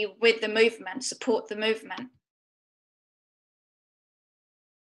be with the movement, support the movement.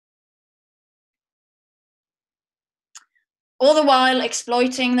 All the while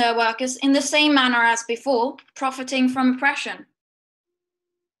exploiting their workers in the same manner as before, profiting from oppression.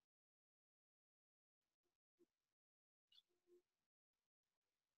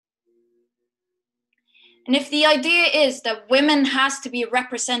 And if the idea is that women has to be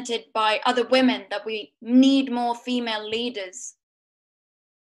represented by other women, that we need more female leaders,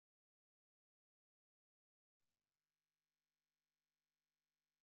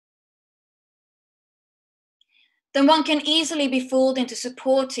 then one can easily be fooled into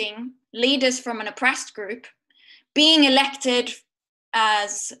supporting leaders from an oppressed group, being elected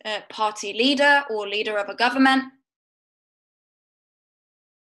as a party leader or leader of a government,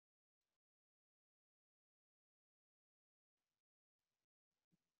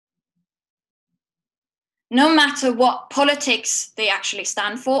 no matter what politics they actually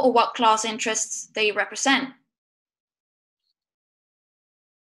stand for or what class interests they represent.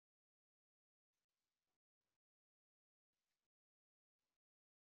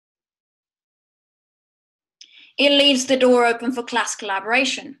 It leaves the door open for class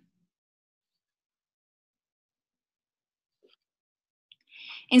collaboration.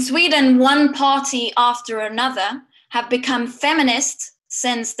 In Sweden, one party after another have become feminist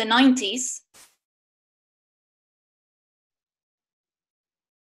since the 90s.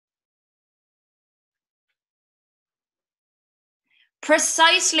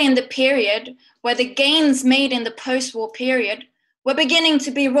 Precisely in the period where the gains made in the post-war period were beginning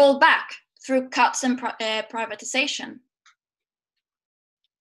to be rolled back through cuts and privatization.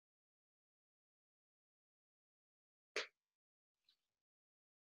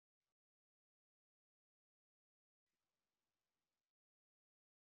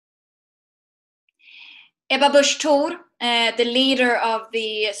 Ebba Busch Thor, the leader of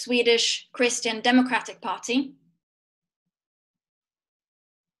the Swedish Christian Democratic Party,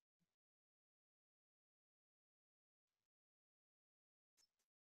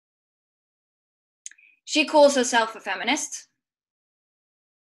 she calls herself a feminist,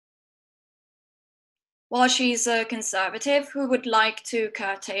 while she's a conservative who would like to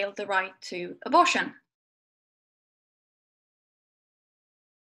curtail the right to abortion.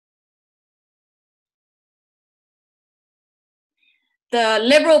 The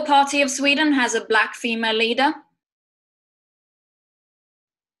Liberal Party of Sweden has a black female leader.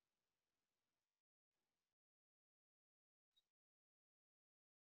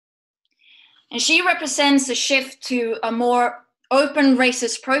 And she represents a shift to a more open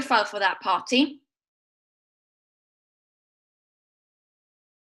racist profile for that party.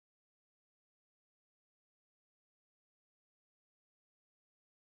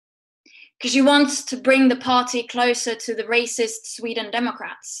 Because she wants to bring the party closer to the racist Sweden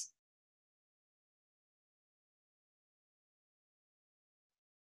Democrats.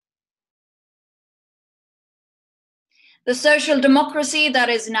 The social democracy that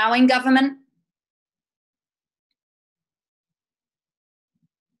is now in government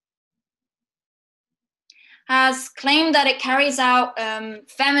has claimed that it carries out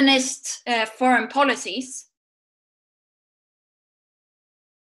feminist foreign policies.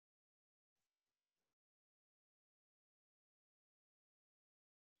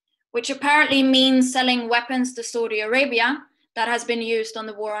 Which apparently means selling weapons to Saudi Arabia that has been used on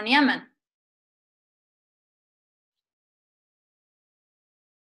the war on Yemen.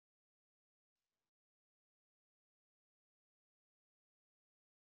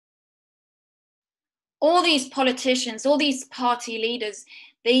 All these politicians, all these party leaders,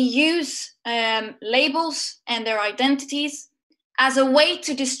 they use labels and their identities as a way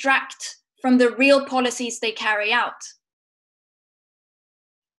to distract from the real policies they carry out.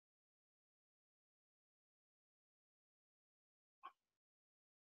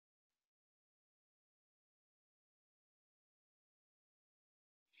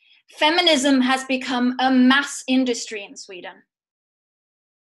 Feminism has become a mass industry in Sweden.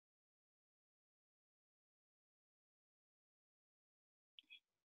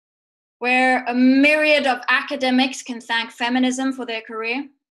 Where a myriad of academics can thank feminism for their career.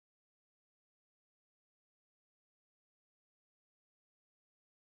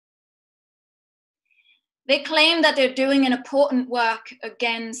 They claim that they're doing an important work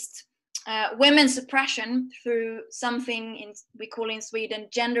against women's oppression through something we call in Sweden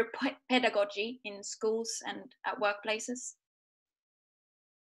gender pedagogy in schools and at workplaces.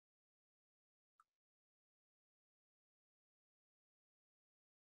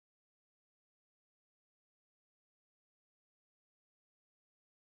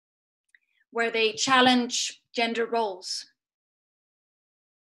 Where they challenge gender roles.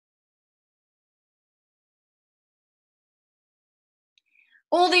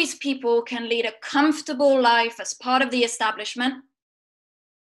 All these people can lead a comfortable life as part of the establishment.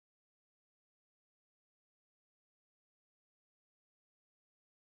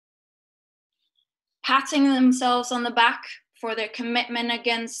 Patting themselves on the back for their commitment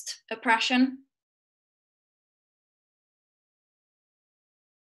against oppression.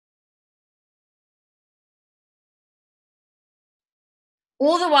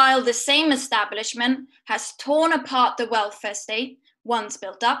 All the while, the same establishment has torn apart the welfare state once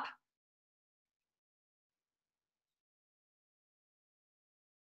built up.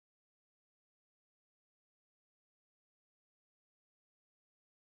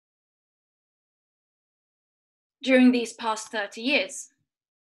 During these past 30 years.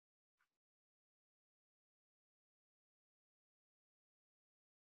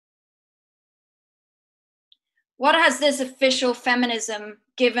 What has this official feminism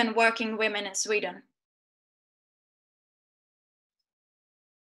given working women in Sweden?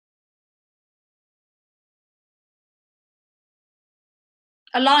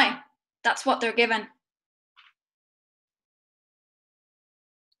 A lie. That's what they're given.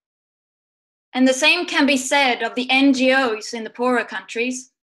 And the same can be said of the NGOs in the poorer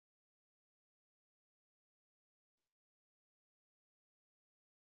countries.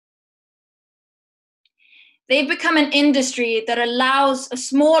 They've become an industry that allows a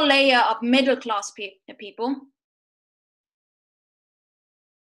small layer of middle-class people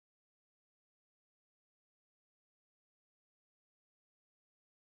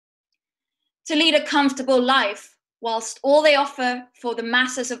to lead a comfortable life, whilst all they offer for the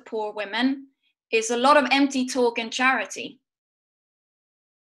masses of poor women is a lot of empty talk and charity.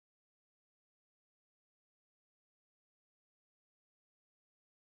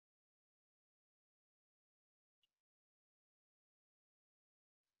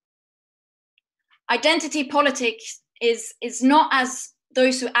 Identity politics is not, as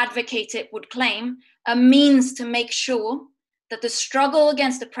those who advocate it would claim, a means to make sure that the struggle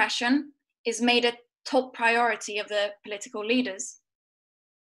against oppression is made a top priority of the political leaders.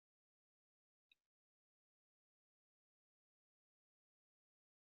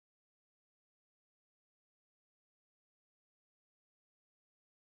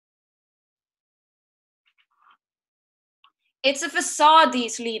 It's a facade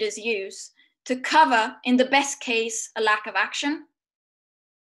these leaders use to cover, in the best case, a lack of action.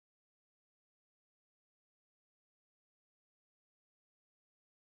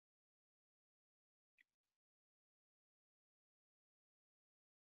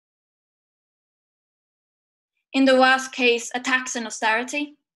 In the worst case, a tax and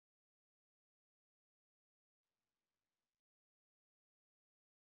austerity.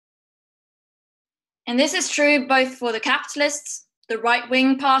 And this is true both for the capitalists, the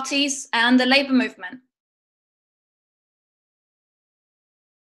right-wing parties, and the labor movement.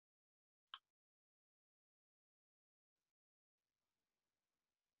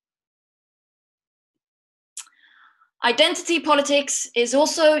 Identity politics is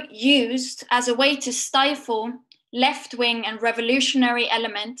also used as a way to stifle left-wing and revolutionary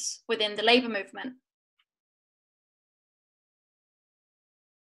elements within the labor movement.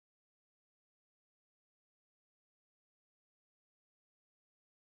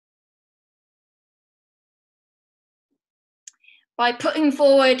 By putting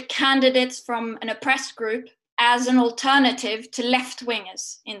forward candidates from an oppressed group as an alternative to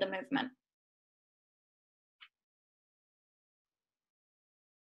left-wingers in the movement.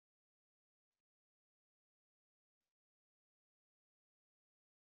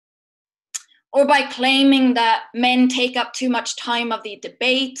 Or by claiming that men take up too much time of the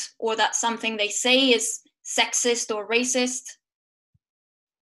debate, or that something they say is sexist or racist.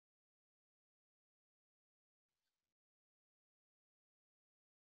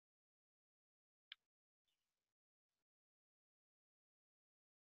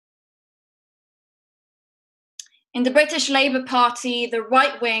 In the British Labour Party, the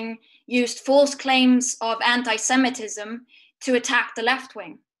right wing used false claims of anti-Semitism to attack the left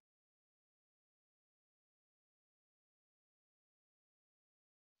wing.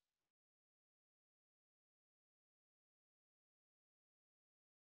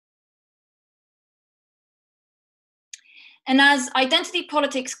 And as identity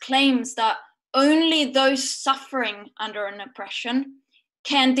politics claims that only those suffering under an oppression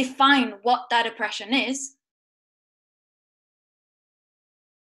can define what that oppression is,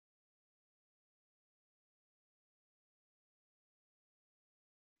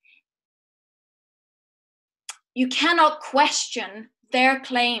 you cannot question their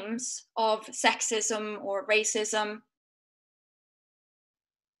claims of sexism or racism.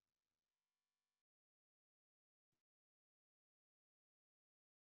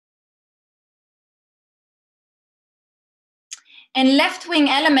 And left-wing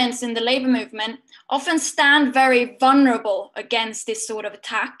elements in the labor movement often stand very vulnerable against this sort of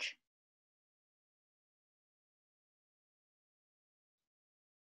attack.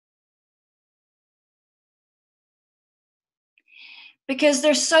 Because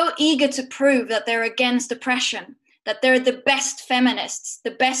they're so eager to prove that they're against oppression, that they're the best feminists,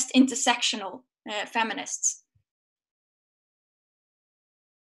 the best intersectional feminists.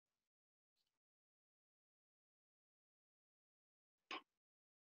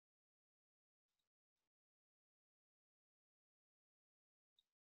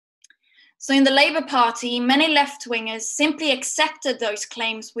 So in the Labour Party, many left-wingers simply accepted those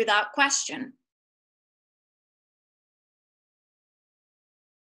claims without question.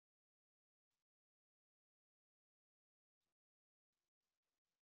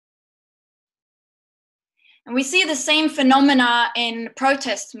 And we see the same phenomena in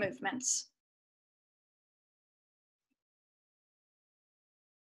protest movements.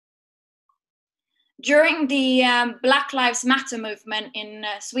 During the Black Lives Matter movement in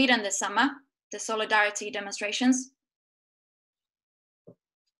Sweden this summer, the solidarity demonstrations,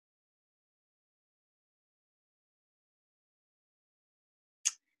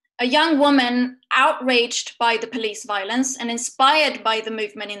 a young woman outraged by the police violence and inspired by the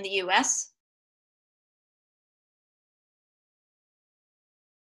movement in the US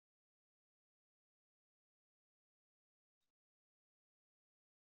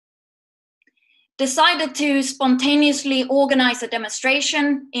decided to spontaneously organize a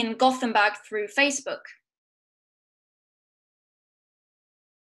demonstration in Gothenburg through Facebook.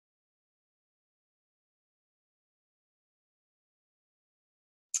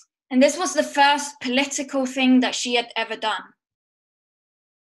 And this was the first political thing that she had ever done.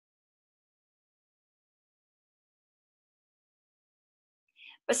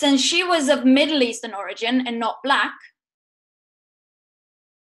 But since she was of Middle Eastern origin and not Black,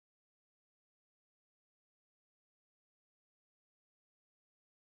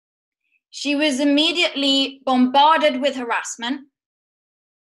 she was immediately bombarded with harassment.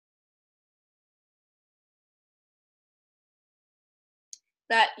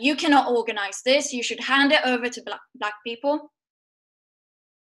 That you cannot organize this, you should hand it over to Black people.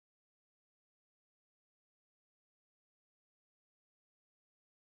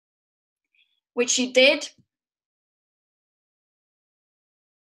 Which she did.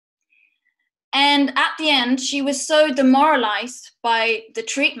 And at the end, she was so demoralized by the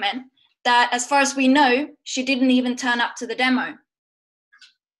treatment that, as far as we know, she didn't even turn up to the demo.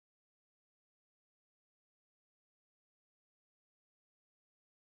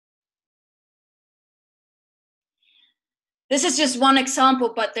 This is just one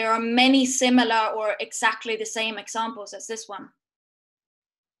example, but there are many similar or exactly the same examples as this one.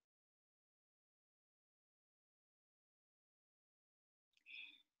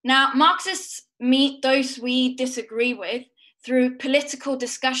 Now, Marxists meet those we disagree with through political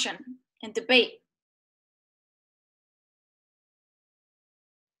discussion and debate.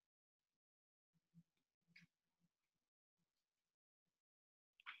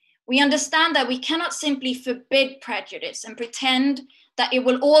 We understand that we cannot simply forbid prejudice and pretend that it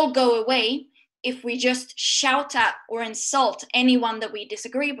will all go away if we just shout at or insult anyone that we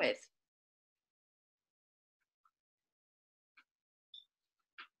disagree with.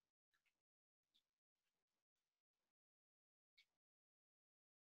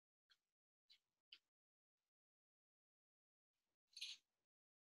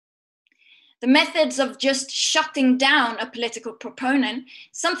 The methods of just shutting down a political proponent,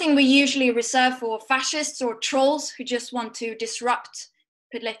 something we usually reserve for fascists or trolls who just want to disrupt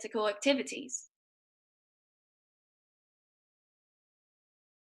political activities.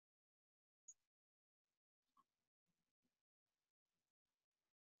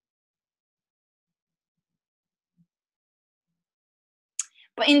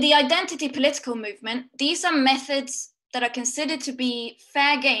 But in the identity political movement, these are methods that are considered to be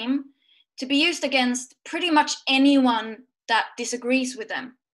fair game to be used against pretty much anyone that disagrees with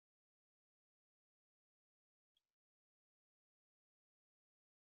them.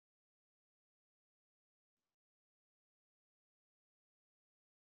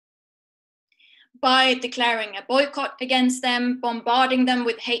 by declaring a boycott against them, bombarding them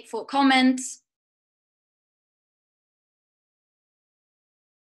with hateful comments.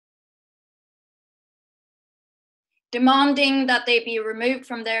 Demanding that they be removed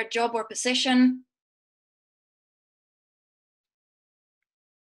from their job or position.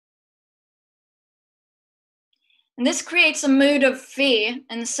 And this creates a mood of fear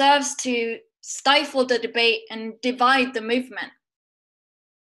and serves to stifle the debate and divide the movement.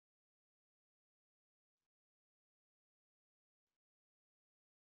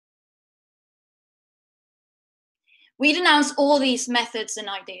 We denounce all these methods and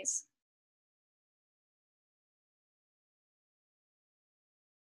ideas.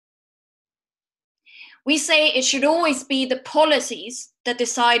 We say it should always be the policies that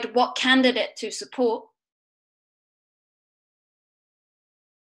decide what candidate to support.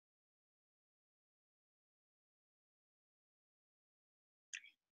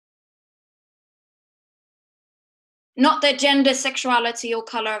 Not their gender, sexuality, or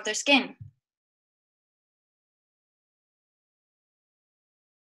color of their skin.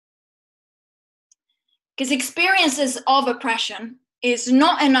 Because experiences of oppression is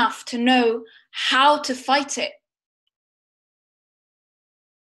not enough to know how to fight it.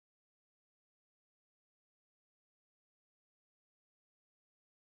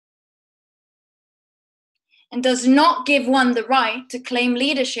 And does not give one the right to claim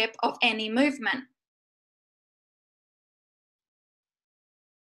leadership of any movement.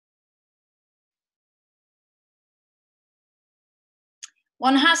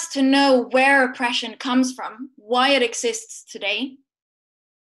 One has to know where oppression comes from, why it exists today.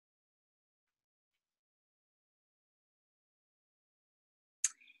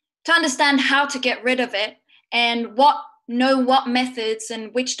 To understand how to get rid of it and know what methods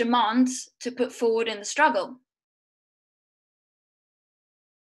and which demands to put forward in the struggle.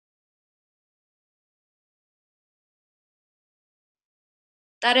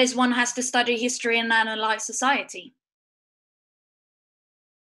 That is, one has to study history and analyze society.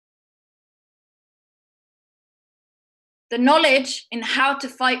 The knowledge in how to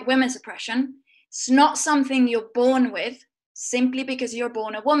fight women's oppression is not something you're born with simply because you're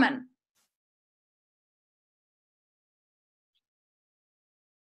born a woman.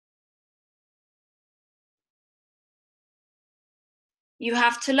 You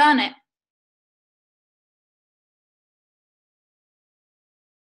have to learn it.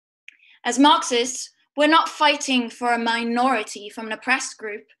 As Marxists, we're not fighting for a minority from an oppressed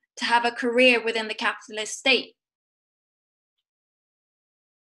group to have a career within the capitalist state.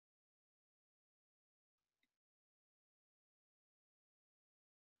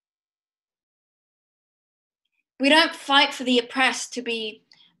 We don't fight for the oppressed to be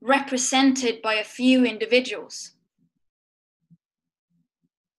represented by a few individuals.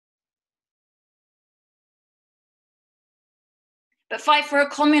 But fight for a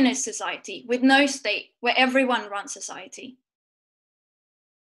communist society with no state, where everyone runs society.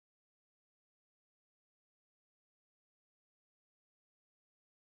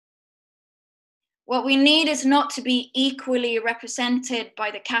 What we need is not to be equally represented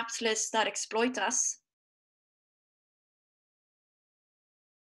by the capitalists that exploit us.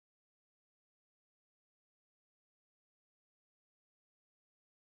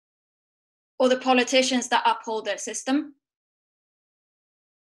 Or the politicians that uphold their system.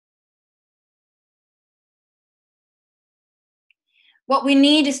 What we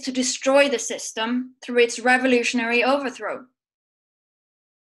need is to destroy the system through its revolutionary overthrow.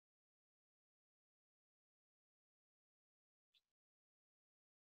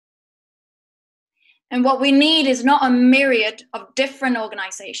 And what we need is not a myriad of different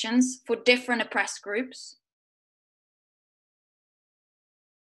organizations for different oppressed groups.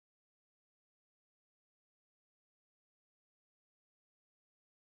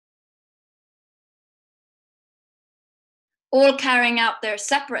 All carrying out their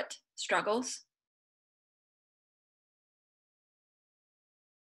separate struggles.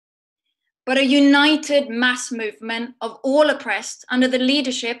 But a united mass movement of all oppressed under the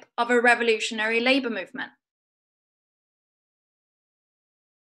leadership of a revolutionary labor movement.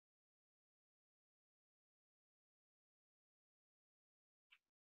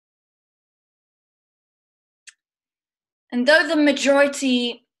 And though the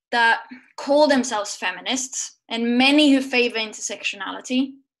majority that call themselves feminists, and many who favor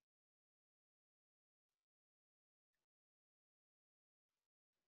intersectionality,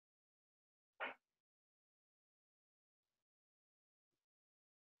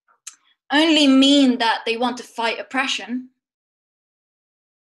 only mean that they want to fight oppression,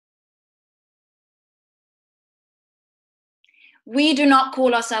 We do not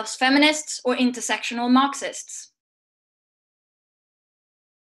call ourselves feminists or intersectional Marxists.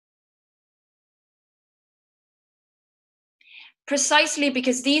 Precisely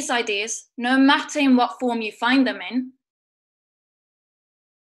because these ideas, no matter in what form you find them in,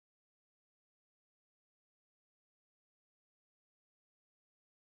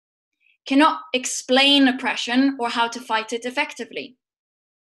 cannot explain oppression or how to fight it effectively.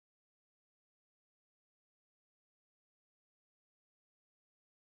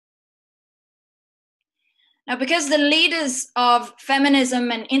 Now, because the leaders of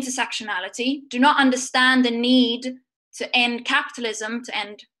feminism and intersectionality do not understand the need to end capitalism, to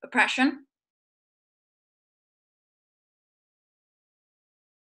end oppression,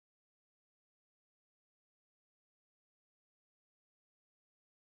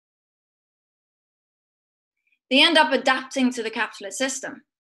 they end up adapting to the capitalist system.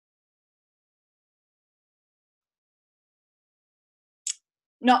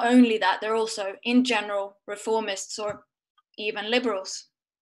 Not only that, they're also, in general, reformists or even liberals.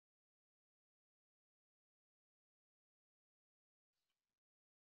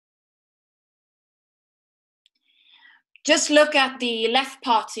 Just look at the Left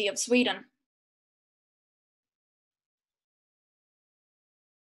Party of Sweden.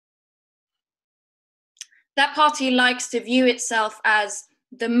 That party likes to view itself as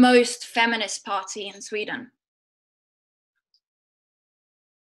the most feminist party in Sweden.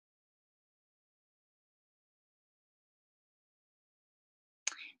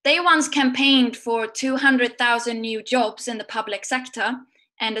 They once campaigned for 200,000 new jobs in the public sector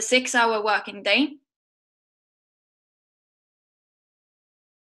and a 6-hour working day.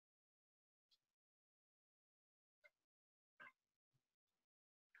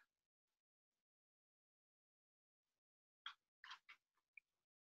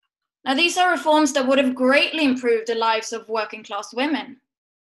 Now, these are reforms that would have greatly improved the lives of working class women.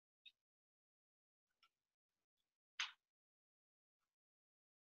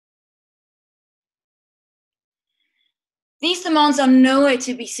 These demands are nowhere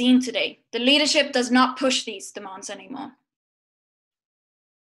to be seen today. The leadership does not push these demands anymore.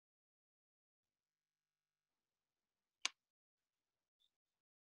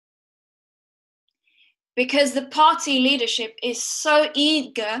 Because the party leadership is so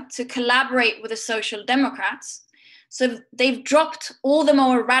eager to collaborate with the Social Democrats, so they've dropped all the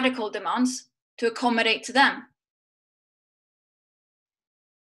more radical demands to accommodate to them.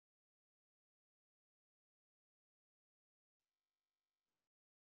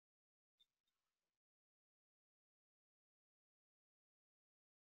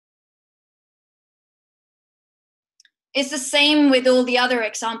 It's the same with all the other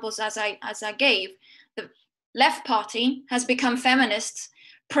examples as I gave. The Left Party has become feminists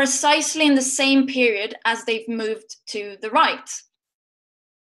precisely in the same period as they've moved to the right.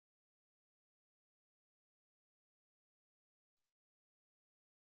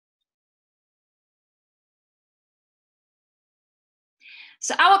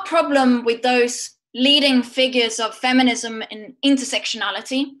 So our problem with those leading figures of feminism and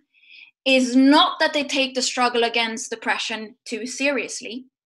intersectionality is not that they take the struggle against oppression too seriously.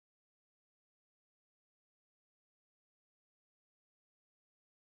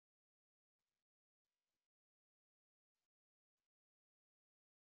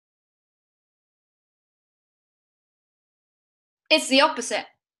 It's the opposite.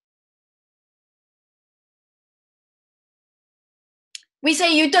 We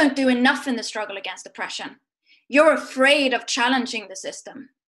say you don't do enough in the struggle against oppression. You're afraid of challenging the system.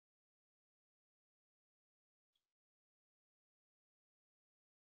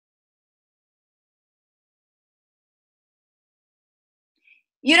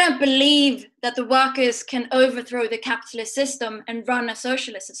 You don't believe that the workers can overthrow the capitalist system and run a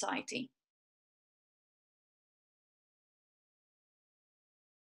socialist society.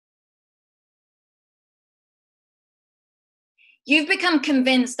 You've become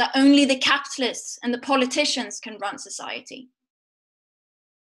convinced that only the capitalists and the politicians can run society.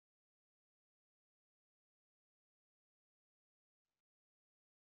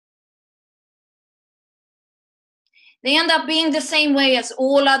 They end up being the same way as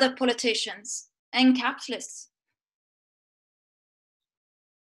all other politicians and capitalists.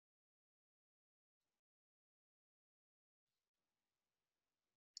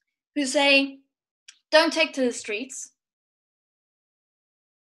 Who say, don't take to the streets.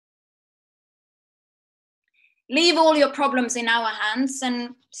 Leave all your problems in our hands,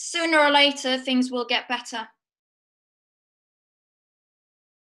 and sooner or later things will get better.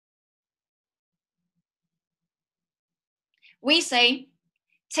 We say,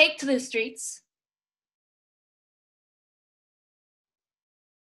 take to the streets,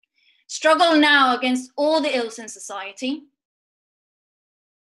 Struggle now against all the ills in society.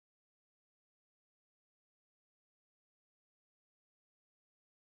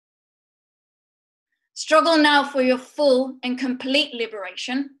 Struggle now for your full and complete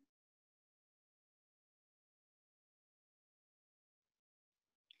liberation.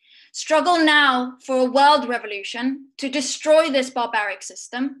 Struggle now for a world revolution to destroy this barbaric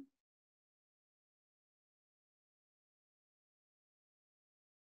system.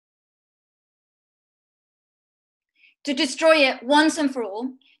 To destroy it once and for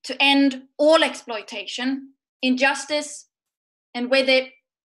all, to end all exploitation, injustice, and with it,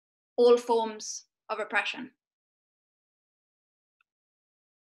 all forms of oppression.